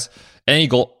guys. Any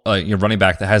running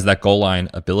back that has that goal line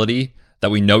ability that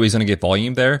we know he's going to get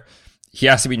volume there, he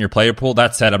has to be in your player pool.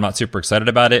 That said, I'm not super excited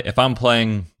about it. If I'm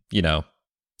playing,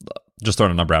 just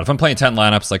throwing a number out. If I'm playing 10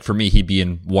 lineups, like for me, he'd be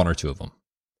in one or two of them.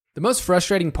 The most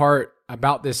frustrating part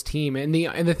about this team, and the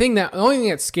only thing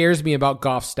that scares me about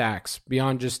Goff's stacks,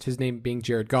 beyond just his name being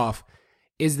Jared Goff,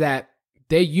 is that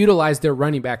they utilize their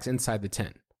running backs inside the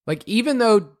 10. Like, even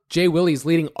though Jay Willie's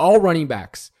leading all running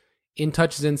backs in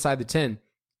touches inside the 10,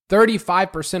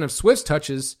 35% of Swift's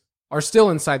touches are still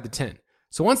inside the 10.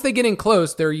 So once they get in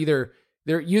close, they're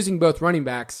using both running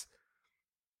backs.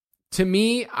 To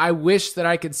me, I wish that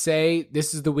I could say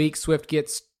this is the week Swift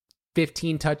gets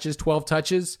 15 touches, 12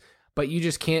 touches, but you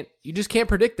just can't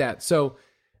predict that. So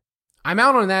I'm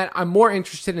out on that. I'm more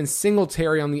interested in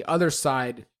Singletary on the other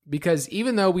side, because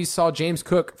even though we saw James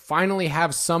Cook finally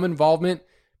have some involvement,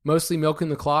 mostly milking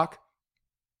the clock,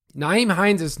 Nyheim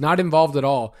Hines is not involved at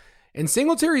all. And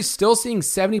Singletary's still seeing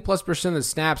 70+% of the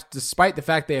snaps, despite the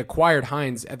fact they acquired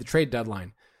Hines at the trade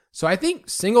deadline. So I think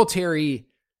Singletary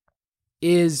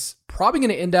is probably going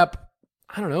to end up,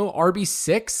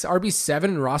 RB6, RB7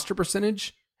 in roster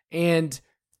percentage. And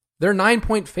they're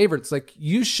 9-point favorites. Like,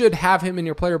 you should have him in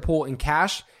your player pool in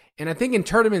cash. And I think in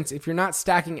tournaments, if you're not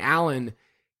stacking Allen,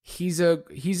 he's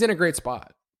in a great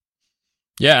spot.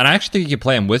 Yeah, and I actually think you can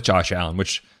play him with Josh Allen,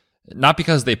 which not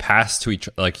because they pass to each,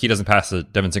 like he doesn't pass to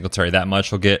Devin Singletary that much.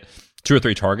 He'll get 2 or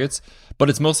 3 targets, but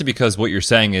it's mostly because what you're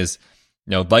saying is,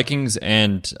 Vikings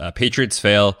and Patriots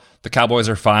fail. The Cowboys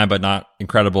are fine, but not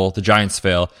incredible. The Giants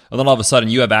fail. And then all of a sudden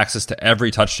you have access to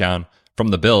every touchdown from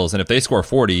the Bills. And if they score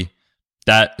 40,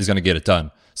 that is going to get it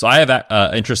done. So I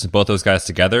have interest in both those guys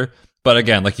together. But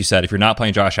again, like you said, if you're not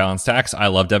playing Josh Allen stacks, I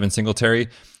love Devin Singletary.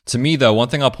 To me, though, one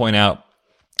thing I'll point out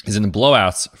is in the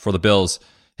blowouts for the Bills,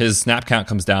 his snap count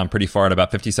comes down pretty far at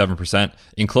about 57%.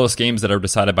 In close games that are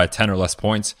decided by 10 or less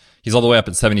points, he's all the way up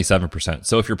at 77%.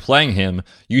 So if you're playing him,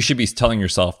 you should be telling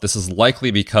yourself, this is likely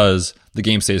because the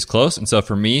game stays close. And so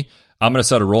for me, I'm going to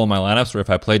set a role in my lineups where if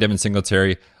I play Devin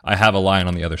Singletary, I have a line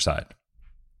on the other side.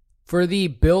 For the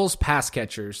Bills pass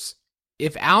catchers,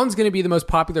 if Allen's going to be the most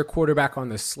popular quarterback on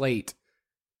the slate,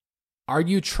 are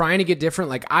you trying to get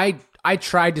different? Like, I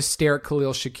tried to stare at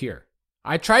Khalil Shakir.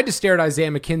 I tried to stare at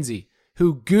Isaiah McKenzie,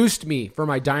 who goosed me for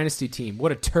my dynasty team.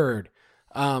 What a turd.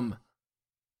 And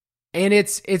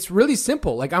it's really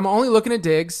simple. Like, I'm only looking at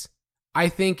Diggs. I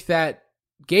think that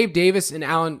Gabe Davis and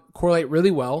Allen correlate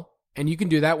really well. And you can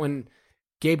do that when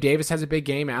Gabe Davis has a big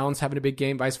game, Allen's having a big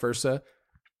game, vice versa.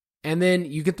 And then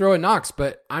you can throw in Knox,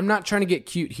 but I'm not trying to get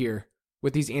cute here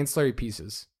with these ancillary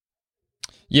pieces.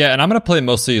 Yeah, and I'm going to play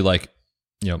mostly like,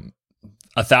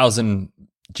 1,000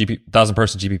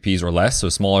 person GPPs or less, so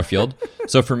a smaller field.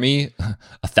 So for me,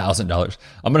 $1,000.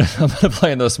 I'm gonna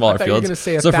play in those smaller fields. You're gonna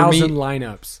say 1,000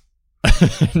 lineups.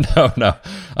 No,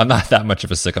 I'm not that much of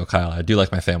a sicko, Kyle. I do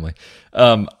like my family.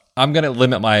 I'm gonna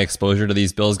limit my exposure to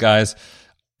these Bills guys.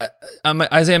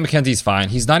 Isaiah McKenzie's fine.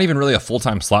 He's not even really a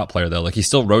full-time slot player though. Like, he's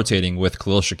still rotating with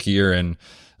Khalil Shakir and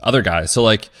other guys. So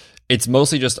like, it's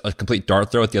mostly just a complete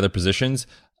dart throw at the other positions.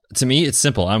 To me, it's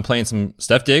simple. I'm playing some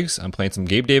Steph Diggs, I'm playing some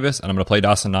Gabe Davis, and I'm going to play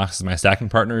Dawson Knox as my stacking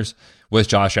partners with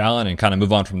Josh Allen and kind of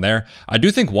move on from there. I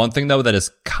do think one thing, though, that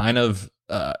is kind of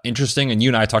interesting, and you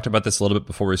and I talked about this a little bit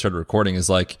before we started recording, is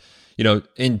like,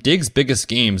 in Diggs' biggest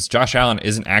games, Josh Allen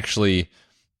isn't actually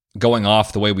going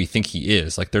off the way we think he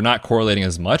is. Like, they're not correlating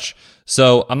as much.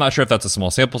 So I'm not sure if that's a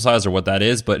small sample size or what that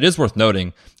is, but it is worth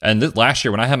noting. And last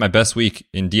year, when I had my best week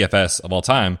in DFS of all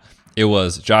time, it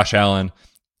was Josh Allen,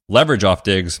 leverage off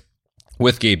Diggs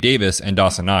with Gabe Davis and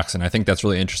Dawson Knox, and I think that's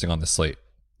really interesting on this slate.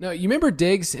 No, you remember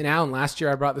Diggs and Allen last year?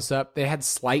 I brought this up. They had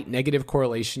slight negative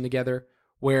correlation together,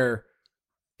 where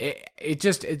it's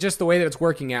just the way that it's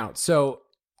working out. So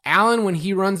Allen, when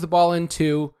he runs the ball in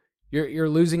 2, you're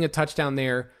losing a touchdown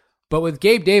there, but with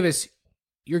Gabe Davis,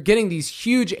 you're getting these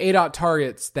huge ADOT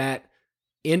targets that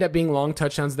end up being long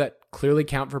touchdowns that clearly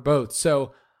count for both.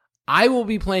 So I will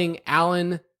be playing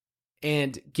Allen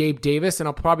and Gabe Davis, and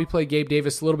I'll probably play Gabe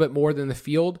Davis a little bit more than the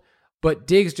field, but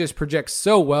Diggs just projects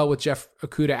so well with Jeff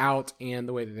Okudah out and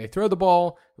the way that they throw the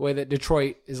ball, the way that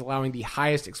Detroit is allowing the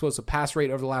highest explosive pass rate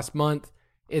over the last month.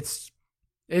 It's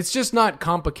just not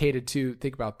complicated to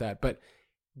think about that, but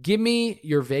give me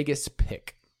your Vegas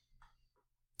pick.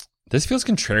 This feels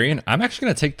contrarian. I'm actually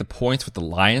going to take the points with the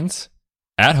Lions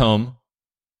at home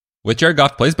with Jared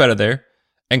Goff. Plays better there.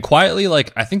 And quietly,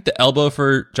 like, I think the elbow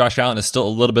for Josh Allen is still a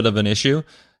little bit of an issue.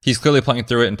 He's clearly playing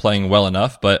through it and playing well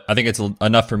enough, but I think it's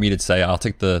enough for me to say I'll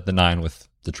take the 9 with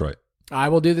Detroit. I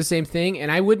will do the same thing,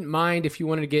 and I wouldn't mind if you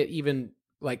wanted to get even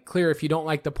like clear if you don't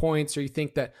like the points or you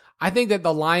think that. I think that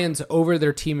the Lions over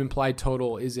their team implied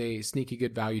total is a sneaky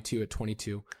good value too at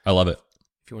 22. I love it.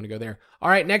 if you want to go there. All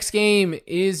right, next game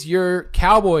is your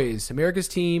Cowboys, America's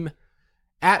team,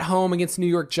 at home against New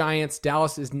York Giants.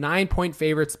 Dallas is 9-point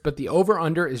favorites, but the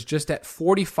over-under is just at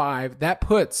 45. That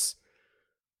puts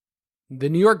the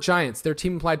New York Giants, their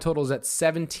team implied total is at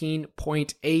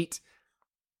 17.8.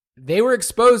 They were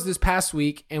exposed this past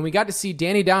week, and we got to see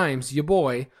Danny Dimes, your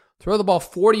boy, throw the ball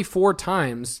 44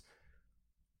 times.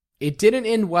 It didn't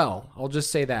end well. I'll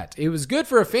just say that. It was good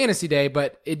for a fantasy day,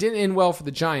 but it didn't end well for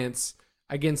the Giants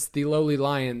against the lowly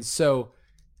Lions. So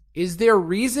is there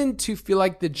reason to feel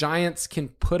like the Giants can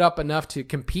put up enough to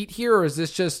compete here, or is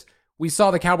this just we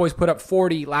saw the Cowboys put up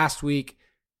 40 last week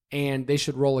and they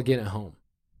should roll again at home?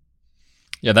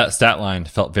 Yeah, that stat line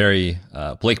felt very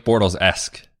Blake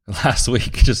Bortles-esque last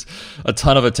week. Just a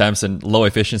ton of attempts and low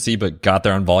efficiency, but got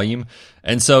there on volume.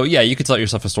 And so, yeah, you could tell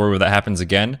yourself a story where that happens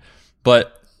again.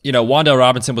 But, you know, Wan'Dale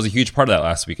Robinson was a huge part of that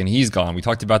last week, and he's gone. We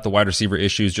talked about the wide receiver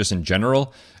issues just in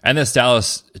general. And this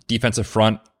Dallas defensive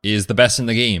front is the best in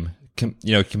the game,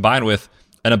 combined with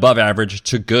an above average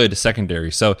to good secondary.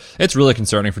 So it's really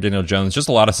concerning for Daniel Jones. Just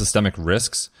a lot of systemic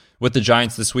risks with the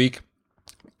Giants this week.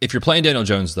 If you're playing Daniel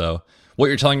Jones, though, what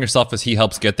you're telling yourself is he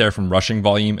helps get there from rushing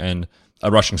volume and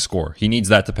a rushing score. He needs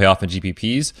that to pay off in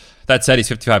GPPs. That said, he's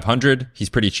 5,500. He's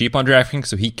pretty cheap on DraftKings,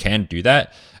 so he can do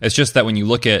that. It's just that when you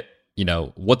look at,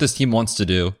 what this team wants to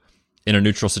do in a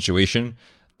neutral situation,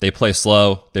 they play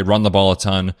slow, they run the ball a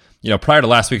ton. Prior to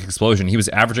last week's explosion, he was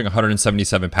averaging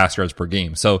 177 pass yards per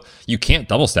game. So you can't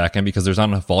double stack him because there's not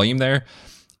enough volume there.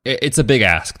 It's a big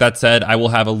ask. That said, I will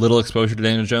have a little exposure to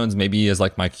Daniel Jones, maybe as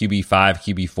like my QB5,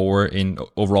 QB4 in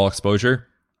overall exposure,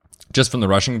 just from the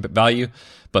rushing value.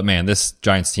 But man, this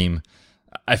Giants team,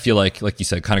 I feel like you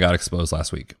said, kind of got exposed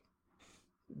last week.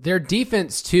 Their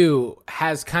defense, too,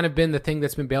 has kind of been the thing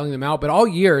that's been bailing them out. But all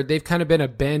year, they've kind of been a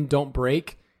bend, don't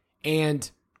break. And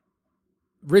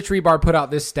Rich Rebar put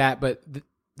out this stat, but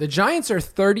the Giants are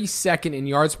 32nd in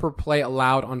yards per play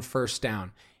allowed on first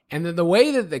down. And then the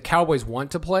way that the Cowboys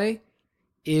want to play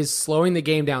is slowing the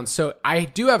game down. So I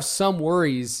do have some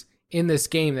worries in this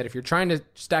game that if you're trying to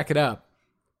stack it up,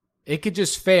 it could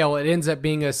just fail. It ends up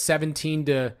being a 17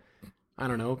 to,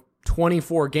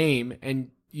 24 game.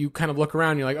 And you kind of look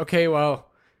around and you're like, okay, well,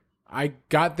 I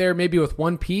got there maybe with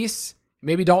one piece.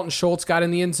 Maybe Dalton Schultz got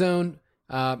in the end zone.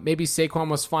 Maybe Saquon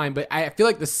was fine. But I feel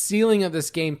like the ceiling of this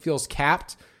game feels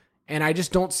capped. And I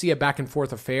just don't see a back and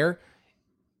forth affair.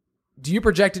 Do you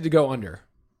project it to go under?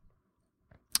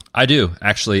 I do,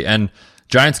 actually. And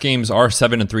Giants games are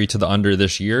 7-3 to the under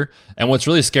this year. And what's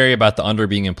really scary about the under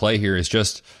being in play here is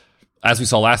just, as we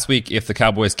saw last week, if the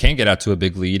Cowboys can get out to a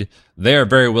big lead, they are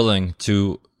very willing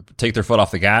to take their foot off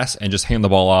the gas and just hand the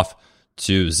ball off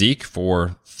to Zeke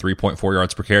for 3.4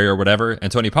 yards per carry or whatever,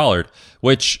 and Tony Pollard,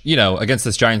 which, against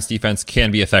this Giants defense can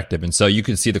be effective. And so you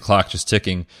can see the clock just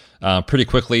ticking pretty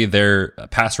quickly. Their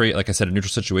pass rate, like I said, in neutral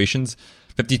situations,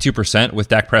 52% with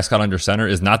Dak Prescott under center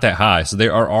is not that high. So they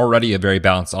are already a very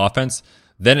balanced offense.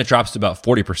 Then it drops to about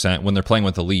 40% when they're playing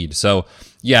with the lead. So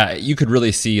yeah, you could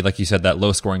really see, like you said, that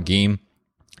low scoring game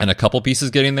and a couple pieces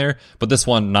getting there, but this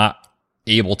one not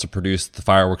able to produce the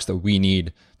fireworks that we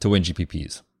need to win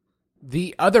GPPs.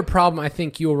 The other problem I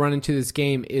think you will run into this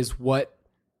game is what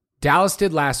Dallas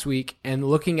did last week, and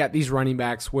looking at these running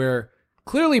backs where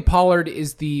clearly Pollard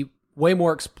is the way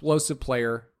more explosive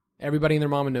player. Everybody and their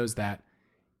mama knows that.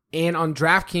 And on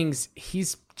DraftKings,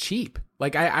 he's cheap.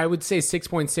 Like I would say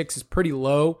 6.6 is pretty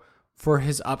low for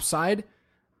his upside.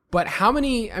 But how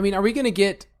many, are we going to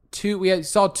get two? We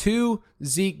saw 2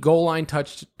 Zeke goal line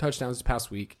touchdowns this past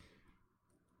week.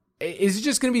 Is it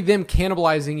just going to be them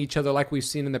cannibalizing each other like we've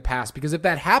seen in the past? Because if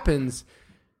that happens,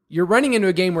 you're running into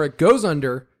a game where it goes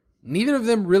under. Neither of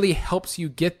them really helps you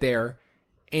get there.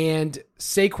 And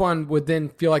Saquon would then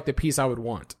feel like the piece I would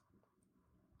want.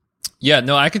 Yeah,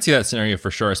 no, I could see that scenario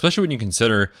for sure, especially when you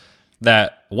consider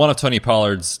that one of Tony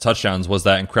Pollard's touchdowns was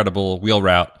that incredible wheel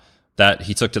route that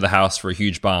he took to the house for a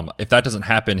huge bomb. If that doesn't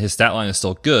happen, his stat line is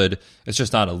still good. It's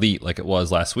just not elite like it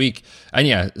was last week. And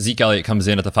yeah, Zeke Elliott comes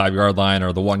in at the 5-yard line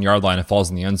or the 1-yard line and falls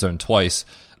in the end zone twice.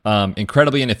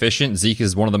 Incredibly inefficient. Zeke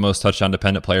is one of the most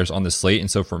touchdown-dependent players on this slate,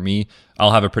 and so for me,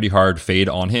 I'll have a pretty hard fade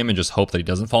on him and just hope that he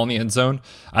doesn't fall in the end zone.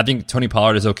 I think Tony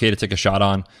Pollard is okay to take a shot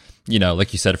on,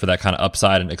 like you said, for that kind of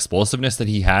upside and explosiveness that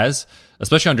he has.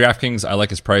 Especially on DraftKings, I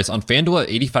like his price. On FanDuel at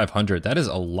 8,500, that is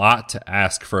a lot to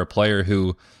ask for a player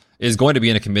who is going to be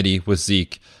in a committee with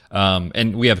Zeke,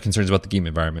 and we have concerns about the game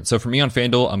environment. So for me on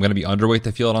FanDuel, I'm going to be underweight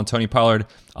the field on Tony Pollard.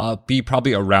 I'll be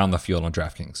probably around the field on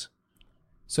DraftKings.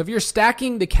 So if you're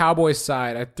stacking the Cowboys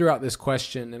side, I threw out this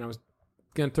question, and I was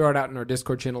going to throw it out in our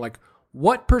Discord channel,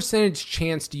 what percentage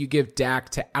chance do you give Dak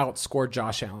to outscore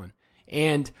Josh Allen?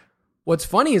 And what's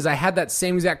funny is I had that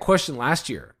same exact question last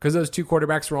year because those two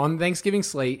quarterbacks were on the Thanksgiving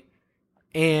slate,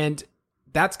 and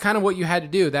that's kind of what you had to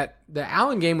do. That the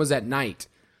Allen game was at night,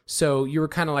 so you were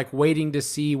kind of like waiting to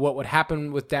see what would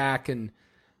happen with Dak, and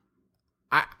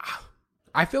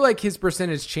I feel like his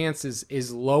percentage chance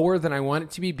is lower than I want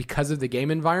it to be because of the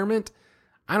game environment.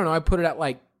 I don't know. I put it at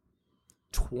like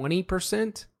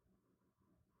 20%.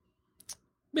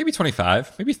 Maybe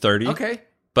 25, maybe 30. Okay.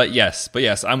 But yes,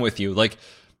 I'm with you. Like,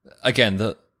 again,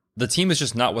 the team is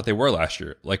just not what they were last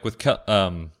year. Like with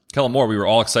Kellen Moore, we were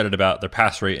all excited about their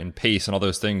pass rate and pace and all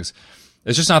those things.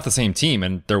 It's just not the same team,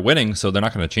 and they're winning, so they're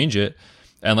not going to change it.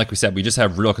 And like we said, we just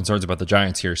have real concerns about the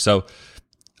Giants here. So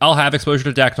I'll have exposure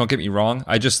to Dak, don't get me wrong.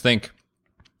 I just think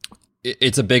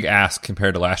it's a big ask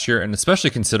compared to last year, and especially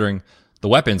considering the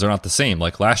weapons are not the same.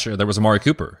 Like last year, there was Amari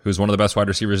Cooper, who's one of the best wide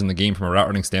receivers in the game from a route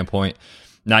running standpoint.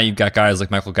 Now you've got guys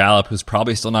like Michael Gallup, who's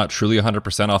probably still not truly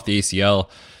 100% off the ACL,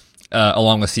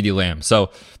 along with CeeDee Lamb.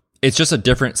 So it's just a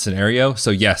different scenario.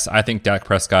 So yes, I think Dak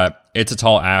Prescott, it's a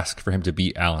tall ask for him to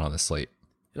beat Allen on this slate.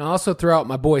 And I'll also throw out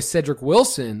my boy Cedric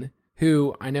Wilson,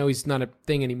 who I know he's not a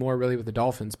thing anymore really with the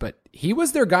Dolphins, but he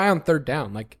was their guy on third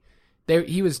down. Like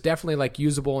he was definitely like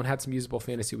usable and had some usable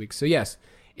fantasy weeks. So yes,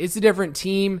 it's a different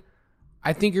team.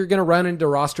 I think you're going to run into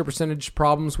roster percentage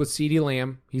problems with CeeDee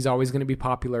Lamb. He's always going to be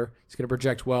popular. He's going to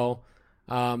project well.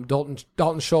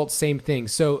 Dalton Schultz, same thing.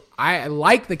 So I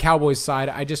like the Cowboys side.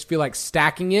 I just feel like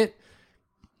stacking it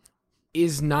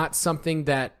is not something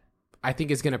that I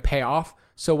think is going to pay off.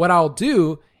 So what I'll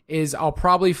do is I'll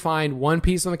probably find one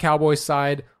piece on the Cowboys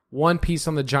side, one piece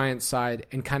on the Giants side,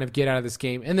 and kind of get out of this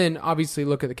game. And then obviously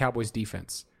look at the Cowboys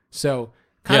defense. So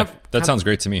that sounds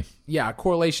great to me. Yeah, a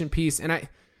correlation piece. And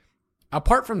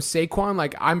apart from Saquon,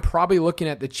 like I'm probably looking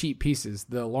at the cheap pieces,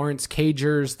 the Lawrence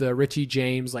Cagers, the Richie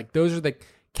James, like those are the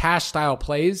cash style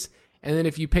plays. And then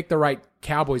if you pick the right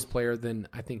Cowboys player, then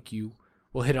I think you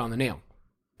will hit it on the nail.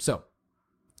 So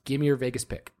give me your Vegas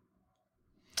pick.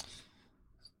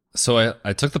 So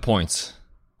I took the points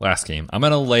last game. I'm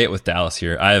going to lay it with Dallas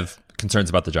here. I have concerns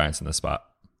about the Giants in this spot.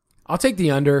 I'll take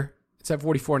the under. It's at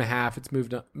 44.5. It's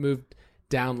moved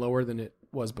down lower than it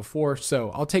was before. So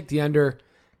I'll take the under.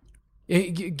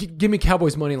 Give me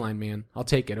Cowboys money line, man. I'll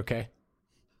take it, okay?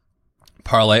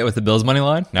 Parlay it with the Bills money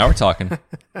line? Now we're talking.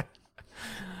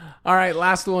 All right,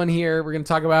 last one here. We're going to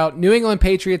talk about New England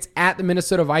Patriots at the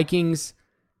Minnesota Vikings.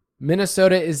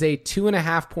 Minnesota is a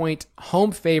 2.5-point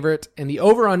home favorite, and the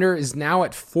over-under is now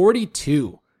at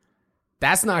 42.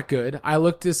 That's not good. I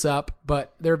looked this up,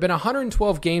 but there have been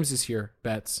 112 games this year,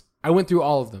 Bets. I went through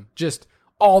all of them, just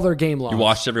all their game logs. You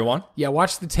watched every one? Yeah,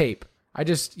 watch the tape. I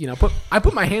just,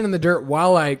 put my hand in the dirt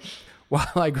while I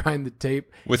grind the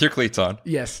tape. With your cleats on.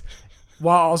 Yes.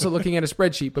 While also looking at a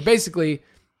spreadsheet. But basically,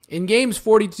 in games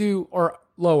 42 or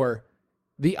lower,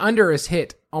 the under is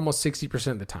hit almost 60%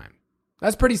 of the time.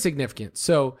 That's pretty significant.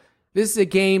 So this is a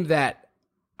game that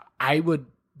I would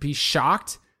be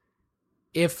shocked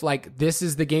if like this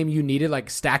is the game you needed, like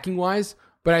stacking wise.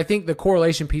 But I think the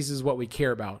correlation piece is what we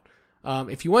care about.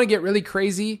 If you want to get really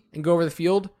crazy and go over the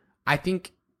field, I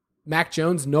think Mac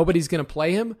Jones, nobody's going to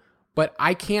play him, but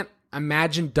I can't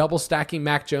imagine double stacking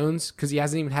Mac Jones because he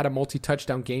hasn't even had a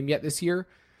multi-touchdown game yet this year.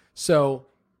 So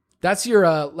that's your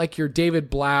your David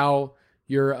Blau,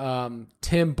 your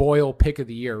Tim Boyle pick of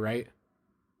the year, right?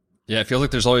 Yeah, it feels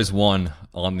like there's always one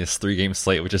on this 3-game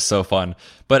slate, which is so fun.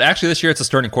 But actually this year it's a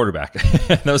starting quarterback.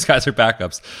 Those guys are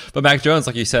backups. But Mac Jones,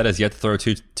 like you said, has yet to throw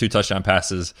two touchdown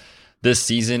passes this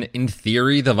season. In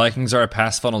theory, the Vikings are a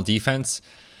pass funnel defense.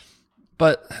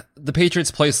 But the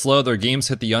Patriots play slow. Their games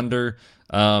hit the under.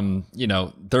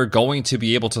 They're going to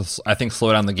be able to, I think,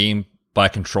 slow down the game by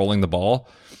controlling the ball.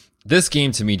 This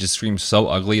game, to me, just screams so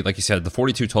ugly. Like you said, the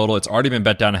 42 total, it's already been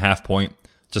bet down a half point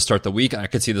to start the week. I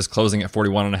could see this closing at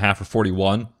 41.5 or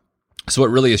 41. So it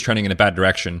really is trending in a bad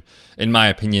direction, in my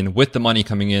opinion, with the money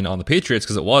coming in on the Patriots,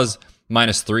 because it was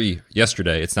 -3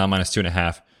 yesterday. It's now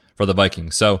 -2.5 for the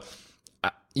Vikings. So,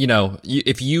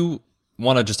 if you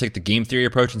want to just take the game theory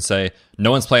approach and say,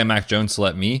 no one's playing Mac Jones, so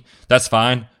let me, that's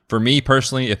fine. For me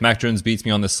personally, if Mac Jones beats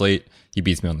me on this slate, he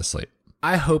beats me on this slate.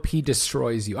 I hope he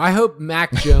destroys you. I hope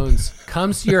Mac Jones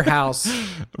comes to your house.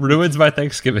 Ruins my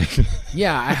Thanksgiving.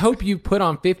 Yeah, I hope you put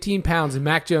on 15 pounds and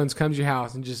Mac Jones comes to your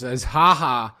house and just says,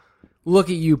 ha,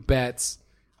 look at you, Bets,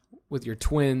 with your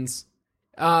twins.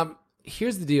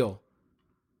 Here's the deal.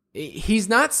 He's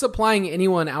not supplying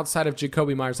anyone outside of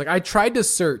Jacoby Myers. Like, I tried to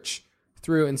search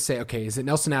through and say, okay, is it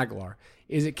Nelson Aguilar?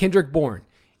 Is it Kendrick Bourne?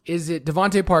 Is it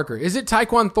Devontae Parker? Is it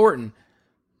Tyquan Thornton?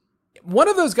 One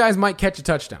of those guys might catch a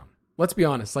touchdown. Let's be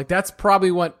honest. Like, that's probably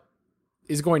what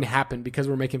is going to happen because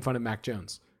we're making fun of Mac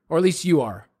Jones. Or at least you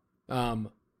are.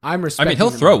 I'm respecting. I mean, he'll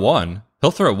him. throw one.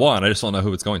 He'll throw one. I just don't know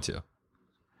who it's going to.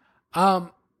 I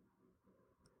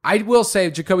will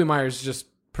say Jacoby Myers just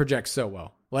projects so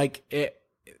well. Like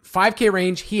 5K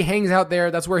range, he hangs out there.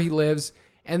 That's where he lives.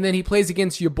 And then he plays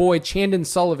against your boy Chandon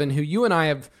Sullivan, who you and I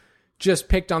have just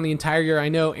picked on the entire year. I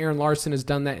know Aaron Larson has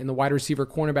done that in the wide receiver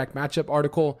cornerback matchup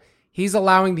article. He's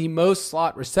allowing the most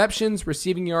slot receptions,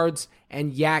 receiving yards,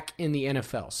 and yak in the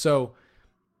NFL. So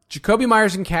Jacoby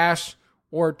Myers in cash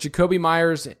or Jacoby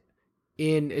Myers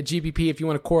in a GPP, if you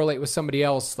want to correlate with somebody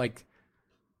else, like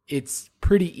it's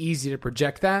pretty easy to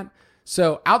project that.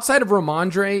 So outside of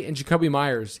Ramondre and Jacoby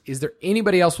Myers, is there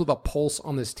anybody else with a pulse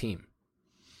on this team?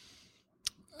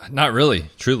 Not really,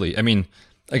 truly. I mean,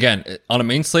 again, on a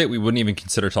main slate, we wouldn't even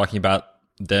consider talking about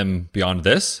them beyond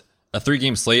this. A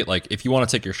 3-game slate, like if you want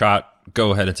to take your shot,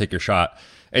 go ahead and take your shot.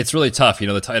 It's really tough.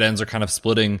 The tight ends are kind of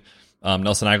splitting.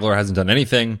 Nelson Aguilar hasn't done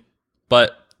anything,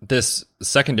 but this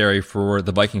secondary for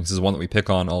the Vikings is one that we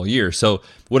pick on all year. So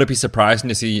would it be surprising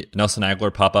to see Nelson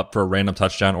Aguilar pop up for a random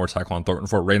touchdown or Tyquan Thornton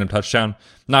for a random touchdown?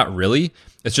 Not really.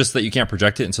 It's just that you can't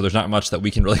project it, and so there's not much that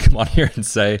we can really come on here and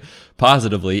say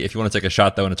positively. If you want to take a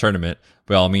shot, though, in a tournament,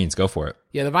 by all means, go for it.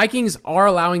 Yeah, the Vikings are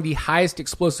allowing the highest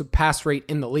explosive pass rate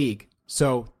in the league.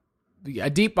 So a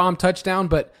deep bomb touchdown,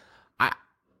 but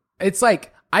it's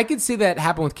like I could see that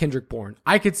happen with Kendrick Bourne.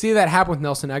 I could see that happen with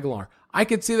Nelson Aguilar. I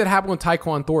could see that happen with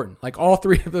Tyquan Thornton. Like all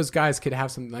three of those guys could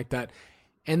have something like that.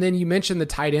 And then you mentioned the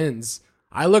tight ends.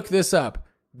 I looked this up.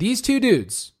 These two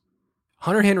dudes,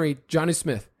 Hunter Henry, Johnny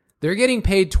Smith, they're getting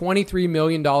paid $23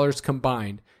 million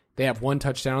combined. They have 1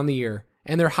 touchdown on the year.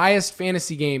 And their highest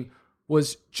fantasy game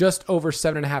was just over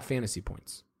 7.5 fantasy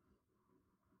points.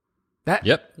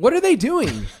 Yep. What are they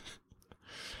doing?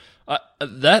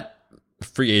 That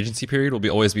free agency period will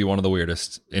always be one of the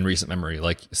weirdest in recent memory.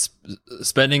 Like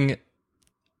spending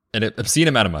an obscene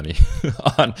amount of money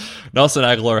on Nelson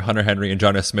Aguilar, Hunter Henry, and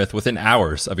Johnny Smith within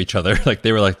hours of each other. Like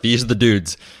they were like, these are the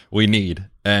dudes we need.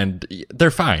 And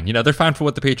they're fine. They're fine for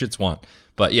what the Patriots want.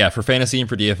 But yeah, for fantasy and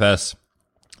for DFS,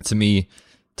 to me,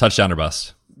 touchdown or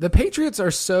bust. The Patriots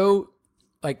are so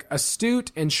like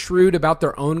astute and shrewd about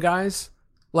their own guys.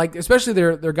 Like, especially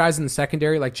their guys in the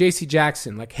secondary, like J.C.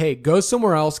 Jackson, like, hey, go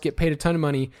somewhere else, get paid a ton of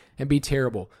money, and be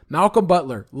terrible. Malcolm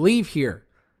Butler, leave here.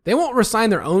 They won't resign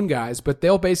their own guys, but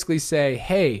they'll basically say,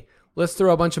 hey, let's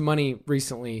throw a bunch of money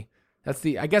recently.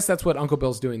 I guess that's what Uncle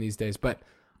Bill's doing these days. But,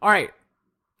 all right,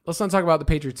 let's not talk about the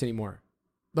Patriots anymore.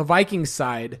 The Vikings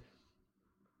side,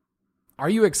 are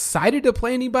you excited to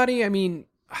play anybody? I mean,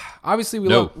 obviously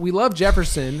we love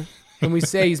Jefferson, and we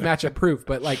say he's matchup proof,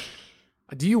 but like,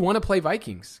 do you want to play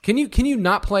Vikings? Can you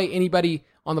not play anybody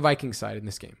on the Vikings side in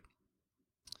this game?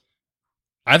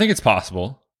 I think it's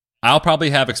possible. I'll probably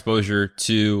have exposure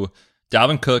to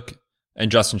Dalvin Cook and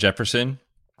Justin Jefferson,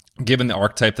 given the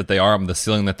archetype that they are and the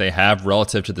ceiling that they have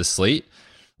relative to the slate.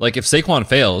 Like if Saquon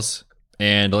fails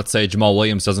and let's say Jamal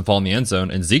Williams doesn't fall in the end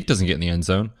zone and Zeke doesn't get in the end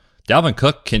zone, Dalvin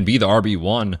Cook can be the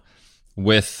RB1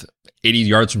 with 80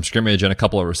 yards from scrimmage and a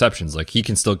couple of receptions. Like he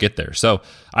can still get there. So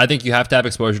I think you have to have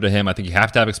exposure to him. I think you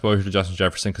have to have exposure to Justin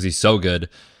Jefferson because he's so good.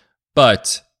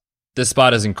 But this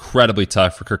spot is incredibly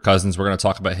tough for Kirk Cousins. We're going to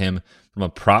talk about him from a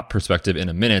prop perspective in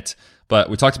a minute. But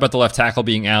we talked about the left tackle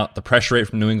being out, the pressure rate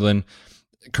from New England,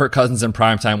 Kirk Cousins in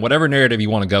primetime, whatever narrative you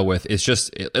want to go with. It's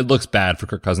just, it looks bad for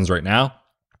Kirk Cousins right now.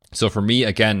 So for me,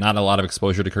 again, not a lot of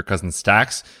exposure to Kirk Cousins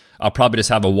stacks. I'll probably just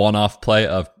have a one-off play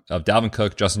of Dalvin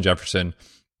Cook, Justin Jefferson,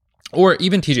 or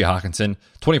even TJ Hawkinson.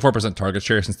 24% target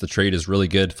share since the trade is really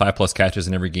good. 5+ catches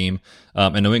in every game.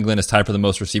 And New England is tied for the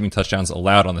most receiving touchdowns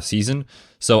allowed on the season.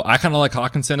 So I kind of like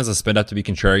Hawkinson as a spin up to be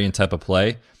contrarian type of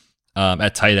play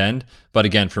at tight end. But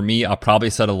again, for me, I'll probably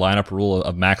set a lineup rule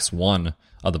of max 1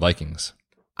 of the Vikings.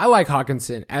 I like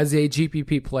Hawkinson as a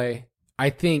GPP play. I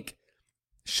think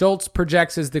Schultz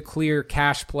projects as the clear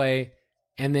cash play.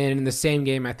 And then in the same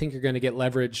game, I think you're going to get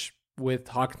leverage with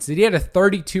Hawkinson. He had a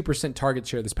 32% target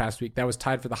share this past week. That was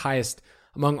tied for the highest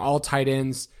among all tight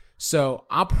ends. So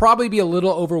I'll probably be a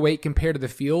little overweight compared to the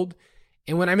field.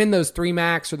 And when I'm in those 3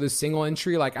 max or the single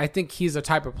entry, like I think he's a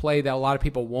type of play that a lot of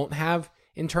people won't have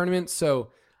in tournaments.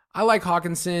 So I like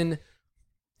Hawkinson.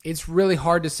 It's really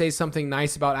hard to say something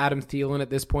nice about Adam Thielen at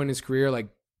this point in his career. Like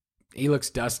he looks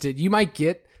dusted. You might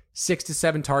get 6 to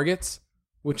 7 targets,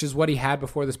 which is what he had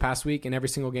before this past week in every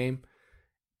single game.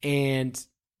 And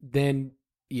then,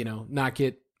 not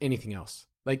get anything else.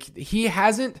 Like he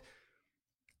hasn't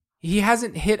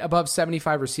hit above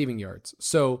 75 receiving yards.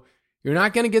 So you're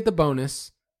not going to get the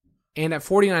bonus. And at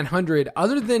 4,900,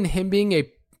 other than him being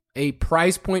a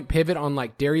price point pivot on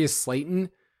like Darius Slayton,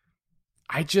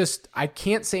 I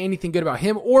can't say anything good about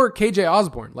him or KJ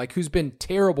Osborne, like who's been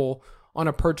terrible on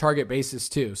a per target basis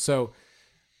too. So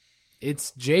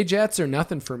it's J Jets or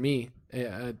nothing for me.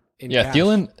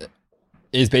 Thielen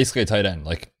is basically a tight end.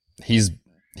 Like he's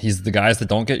the guys that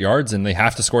don't get yards and they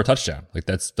have to score a touchdown. Like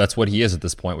that's what he is at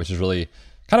this point, which is really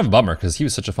kind of a bummer because he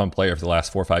was such a fun player for the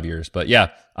last 4 or 5 years. But yeah,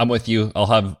 I'm with you. I'll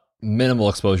have minimal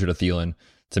exposure to Thielen.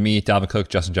 To me, Dalvin Cook,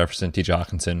 Justin Jefferson, TJ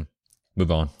Hawkinson,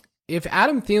 move on. If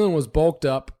Adam Thielen was bulked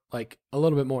up like a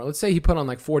little bit more, let's say he put on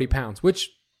like 40 pounds, which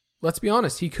let's be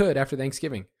honest, he could after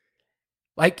Thanksgiving.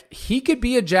 Like he could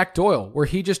be a Jack Doyle where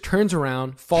he just turns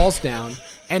around, falls down,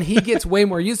 and he gets way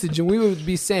more usage. And we would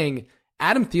be saying,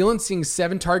 Adam Thielen seeing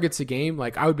 7 targets a game,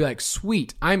 like I would be like,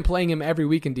 sweet, I'm playing him every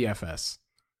week in DFS.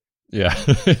 Yeah,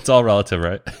 it's all relative,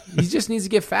 right? He just needs to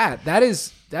get fat. That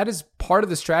is part of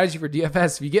the strategy for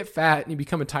DFS. If you get fat and you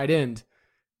become a tight end,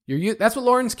 that's what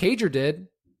Lawrence Cager did.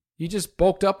 He just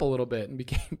bulked up a little bit and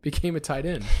became a tight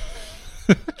end.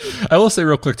 I will say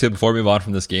real quick too before we move on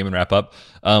from this game and wrap up.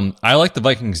 I like the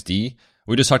Vikings D.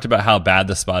 We just talked about how bad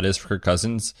the spot is for Kirk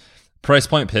Cousins. Price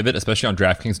point pivot, especially on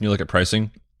DraftKings when you look at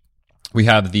pricing. We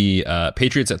have the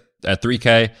Patriots at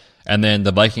 $3K. And then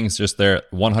the Vikings just there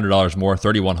 $100 more,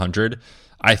 $3,100.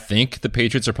 I think the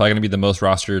Patriots are probably going to be the most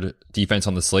rostered defense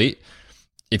on the slate.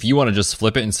 If you want to just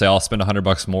flip it and say, I'll spend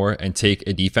 $100 more and take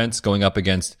a defense going up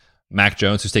against Mac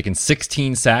Jones, who's taken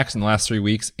 16 sacks in the last 3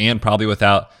 weeks, and probably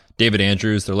without David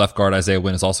Andrews, their left guard Isaiah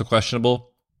Wynn is also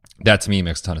questionable. That to me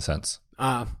makes a ton of sense.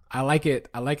 I like it.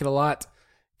 I like it a lot.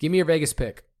 Give me your Vegas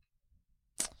pick.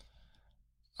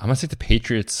 I'm going to take the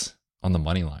Patriots on the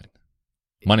money line.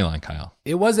 Money line, Kyle.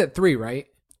 It was at 3, right?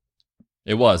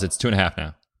 It was. It's 2.5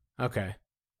 now. Okay.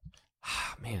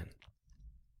 Man.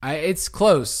 It's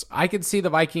close. I could see the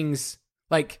Vikings,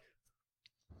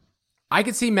 I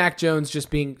could see Mac Jones just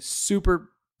being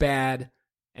super bad.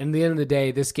 And at the end of the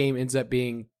day, this game ends up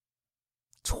being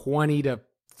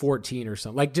 20-14 or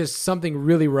something. Like just something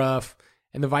really rough.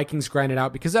 And the Vikings grind it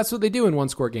out because that's what they do in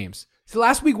one-score games. So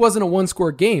last week wasn't a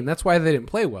one-score game. That's why they didn't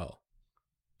play well.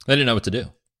 They didn't know what to do.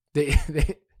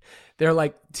 They're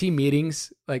like team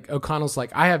meetings. Like O'Connell's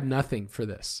like, I have nothing for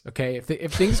this. Okay.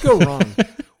 If things go wrong,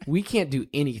 we can't do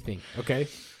anything. Okay.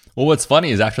 Well, what's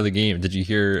funny is after the game, did you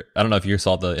hear, I don't know if you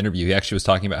saw the interview. He actually was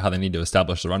talking about how they need to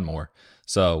establish the run more.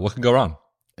 So what could go wrong?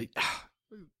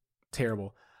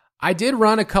 Terrible. I did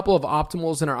run a couple of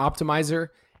optimals in our optimizer.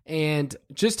 And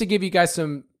just to give you guys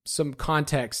some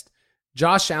context,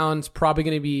 Josh Allen's probably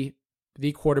going to be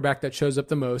the quarterback that shows up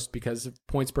the most because of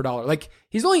points per dollar. Like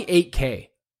he's only 8K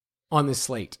on this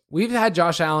slate. We've had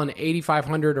Josh Allen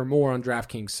 8,500 or more on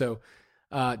DraftKings. So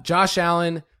Josh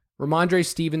Allen, Ramondre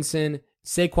Stevenson,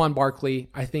 Saquon Barkley,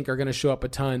 I think are going to show up a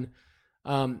ton.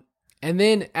 And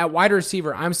then at wide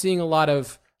receiver, I'm seeing a lot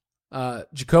of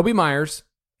Jacoby Myers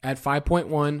at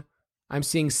 5.1. I'm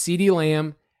seeing CeeDee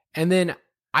Lamb. And then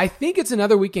I think it's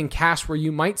another week in cash where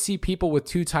you might see people with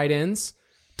 2 tight ends,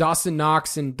 Dawson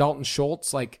Knox and Dalton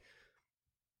Schultz. Like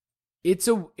it's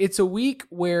a week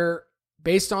where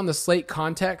based on the slate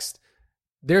context,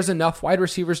 there's enough wide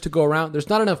receivers to go around. There's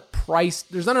not enough price.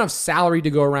 There's not enough salary to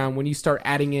go around when you start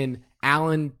adding in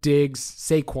Allen, Diggs,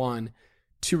 Saquon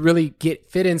to really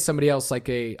fit in somebody else like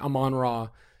a Amon-Ra.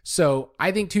 So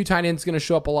I think 2 tight ends going to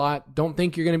show up a lot. Don't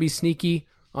think you're going to be sneaky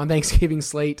on Thanksgiving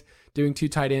slate doing 2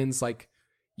 tight ends like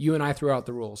you and I threw out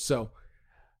the rules. So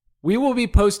we will be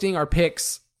posting our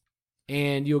picks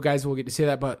and you guys will get to see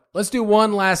that. But let's do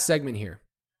one last segment here.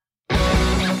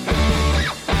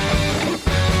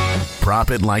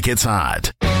 Prop it like it's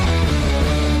hot.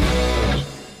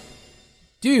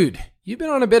 Dude, you've been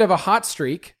on a bit of a hot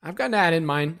streak. I've got that in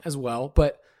mind as well.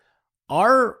 But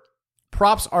our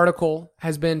props article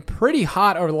has been pretty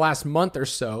hot over the last month or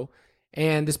so.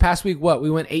 And this past week, we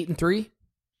went 8-3?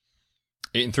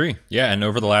 8-3. Yeah. And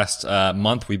over the last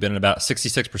month, we've been at about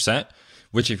 66%,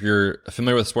 which if you're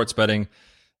familiar with sports betting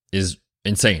is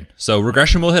insane. So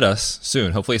regression will hit us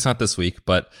soon. Hopefully it's not this week,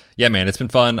 but yeah, man, it's been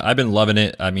fun. I've been loving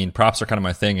it. I mean, props are kind of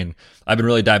my thing and I've been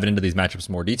really diving into these matchups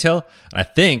in more detail. And I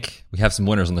think we have some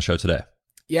winners on the show today.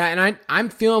 Yeah. And I'm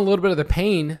feeling a little bit of the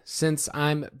pain since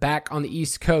I'm back on the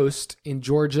East Coast in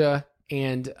Georgia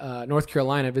and North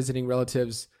Carolina visiting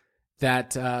relatives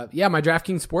that, my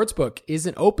DraftKings Sportsbook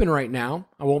isn't open right now.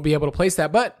 I won't be able to place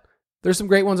that, but there's some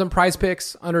great ones on Prize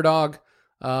Picks, Underdog,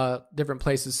 different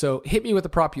places. So hit me with a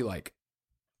prop you like.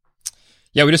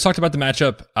 Yeah, we just talked about the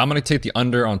matchup. I'm going to take the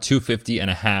under on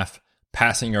 250.5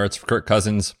 passing yards for Kirk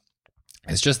Cousins.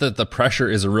 It's just that the pressure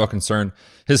is a real concern.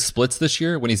 His splits this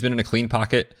year, when he's been in a clean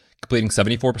pocket, completing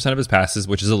 74% of his passes,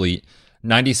 which is elite,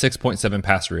 96.7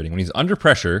 passer rating. When he's under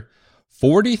pressure,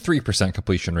 43%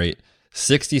 completion rate,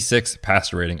 66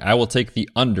 passer rating. I will take the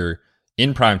under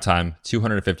in primetime,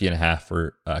 250.5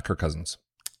 for Kirk Cousins.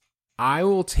 I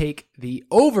will take the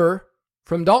over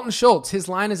from Dalton Schultz. His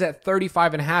line is at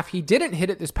 35.5. He didn't hit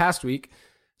it this past week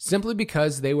simply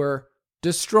because they were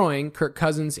destroying Kirk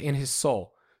Cousins and his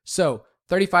soul. So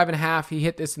 35.5. He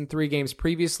hit this in 3 games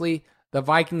previously. The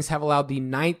Vikings have allowed the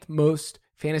 9th most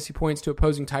fantasy points to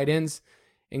opposing tight ends,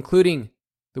 including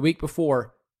the week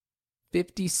before,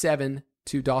 57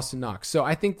 to Dawson Knox. So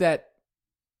I think that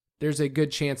there's a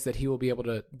good chance that he will be able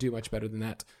to do much better than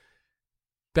that.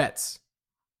 Bets.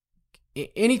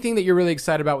 Anything that you're really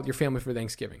excited about with your family for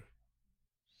Thanksgiving?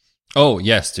 Oh,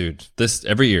 yes, dude. This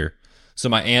every year. So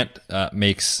my aunt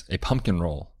makes a pumpkin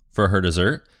roll for her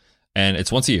dessert, and it's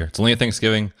once a year. It's only at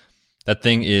Thanksgiving. That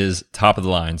thing is top of the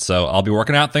line. So I'll be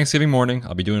working out Thanksgiving morning.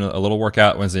 I'll be doing a little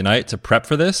workout Wednesday night to prep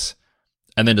for this,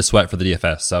 and then to sweat for the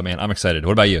DFS. So, man, I'm excited.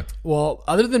 What about you? Well,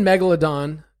 other than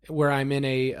Megalodon, where I'm in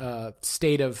a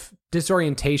state of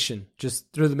disorientation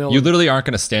just through the middle. You literally aren't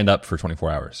going to stand up for 24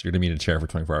 hours. You're going to be in a chair for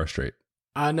 24 hours straight.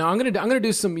 No, I'm gonna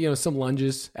do some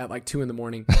lunges at like 2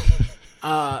 a.m.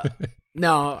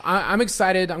 No, I'm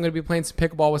excited. I'm gonna be playing some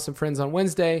pickleball with some friends on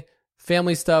Wednesday,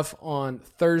 family stuff on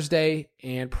Thursday,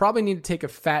 and probably need to take a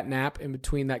fat nap in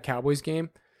between that Cowboys game.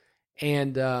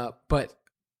 And but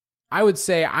I would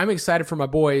say I'm excited for my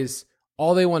boys.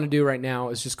 All they want to do right now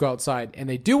is just go outside, and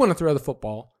they do want to throw the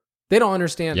football. They don't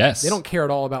understand. Yes. They don't care at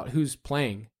all about who's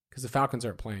playing because the Falcons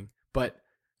aren't playing, but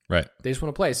right. They just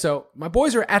want to play. So my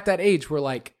boys are at that age where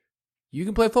like, you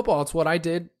can play football. It's what I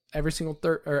did every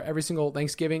single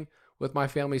Thanksgiving with my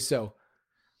family. So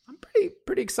I'm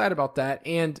pretty excited about that.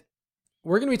 And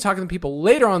we're going to be talking to people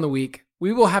later on the week.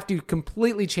 We will have to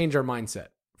completely change our mindset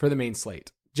for the main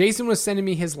slate. Jason was sending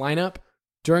me his lineup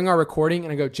during our recording,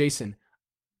 and I go, Jason,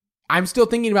 I'm still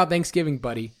thinking about Thanksgiving,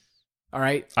 buddy. All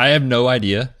right. I have no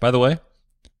idea, by the way,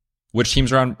 which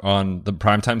teams are on the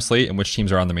primetime slate and which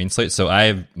teams are on the main slate. So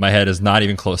my head is not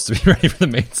even close to being ready for the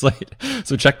main slate.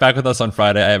 So check back with us on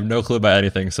Friday. I have no clue about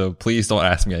anything. So please don't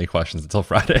ask me any questions until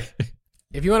Friday.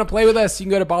 If you want to play with us, you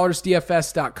can go to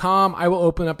ballersdfs.com. I will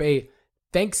open up a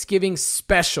Thanksgiving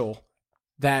special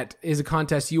that is a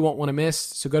contest you won't want to miss.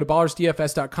 So go to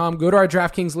ballersdfs.com, go to our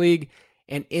DraftKings League,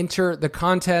 and enter the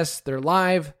contest. They're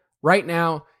live right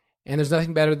now, and there's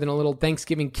nothing better than a little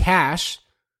Thanksgiving cash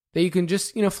that you can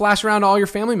just, flash around to all your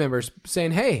family members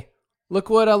saying, hey, look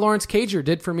what Lawrence Cager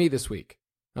did for me this week.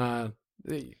 Feel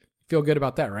good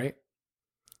about that, right?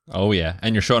 Oh, yeah.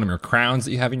 And you're showing them your crowns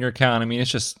that you have in your account. I mean,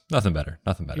 it's just nothing better.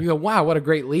 You go, wow, what a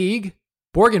great league.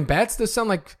 Borgen Bets, those sound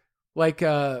like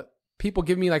people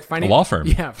give me like financial law firm.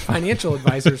 Yeah, financial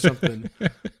advice or something.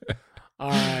 All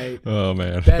right. Oh,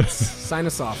 man. Bets, sign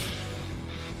us off.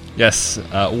 Yes.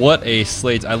 What a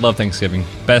slate. I love Thanksgiving.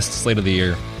 Best slate of the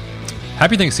year.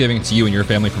 Happy Thanksgiving to you and your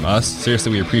family from us.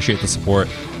 Seriously, we appreciate the support.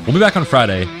 We'll be back on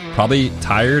Friday, probably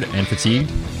tired and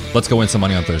fatigued. Let's go win some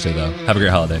money on Thursday, though. Have a great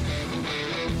holiday.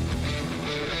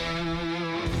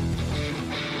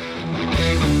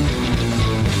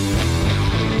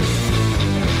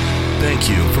 Thank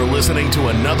you for listening to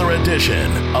another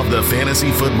edition of the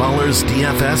Fantasy Footballers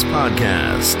DFS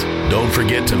podcast. Don't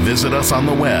forget to visit us on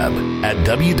the web at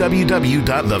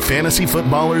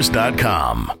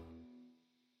www.thefantasyfootballers.com.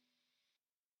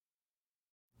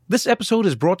 This episode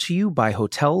is brought to you by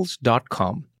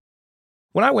Hotels.com.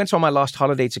 When I went on my last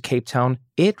holiday to Cape Town,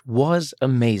 it was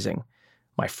amazing.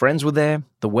 My friends were there,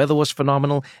 the weather was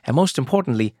phenomenal, and most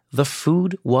importantly, the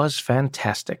food was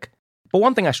fantastic. But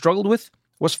one thing I struggled with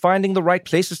was finding the right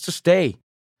places to stay.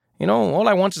 All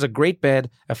I want is a great bed,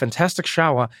 a fantastic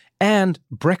shower, and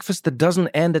breakfast that doesn't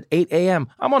end at 8 a.m.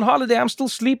 I'm on holiday, I'm still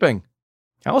sleeping.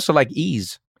 I also like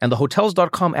ease, and the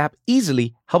Hotels.com app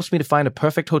easily helps me to find a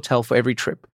perfect hotel for every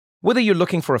trip. Whether you're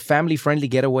looking for a family-friendly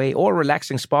getaway or a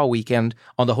relaxing spa weekend,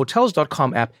 on the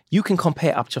Hotels.com app, you can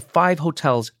compare up to 5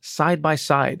 hotels side by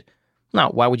side. Now,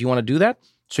 why would you want to do that?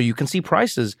 So you can see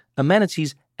prices,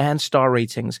 amenities, and star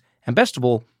ratings. And best of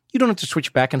all, you don't have to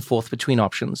switch back and forth between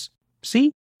options.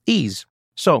 See? Ease.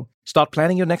 So, start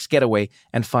planning your next getaway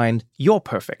and find your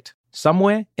perfect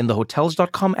somewhere in the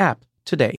Hotels.com app today.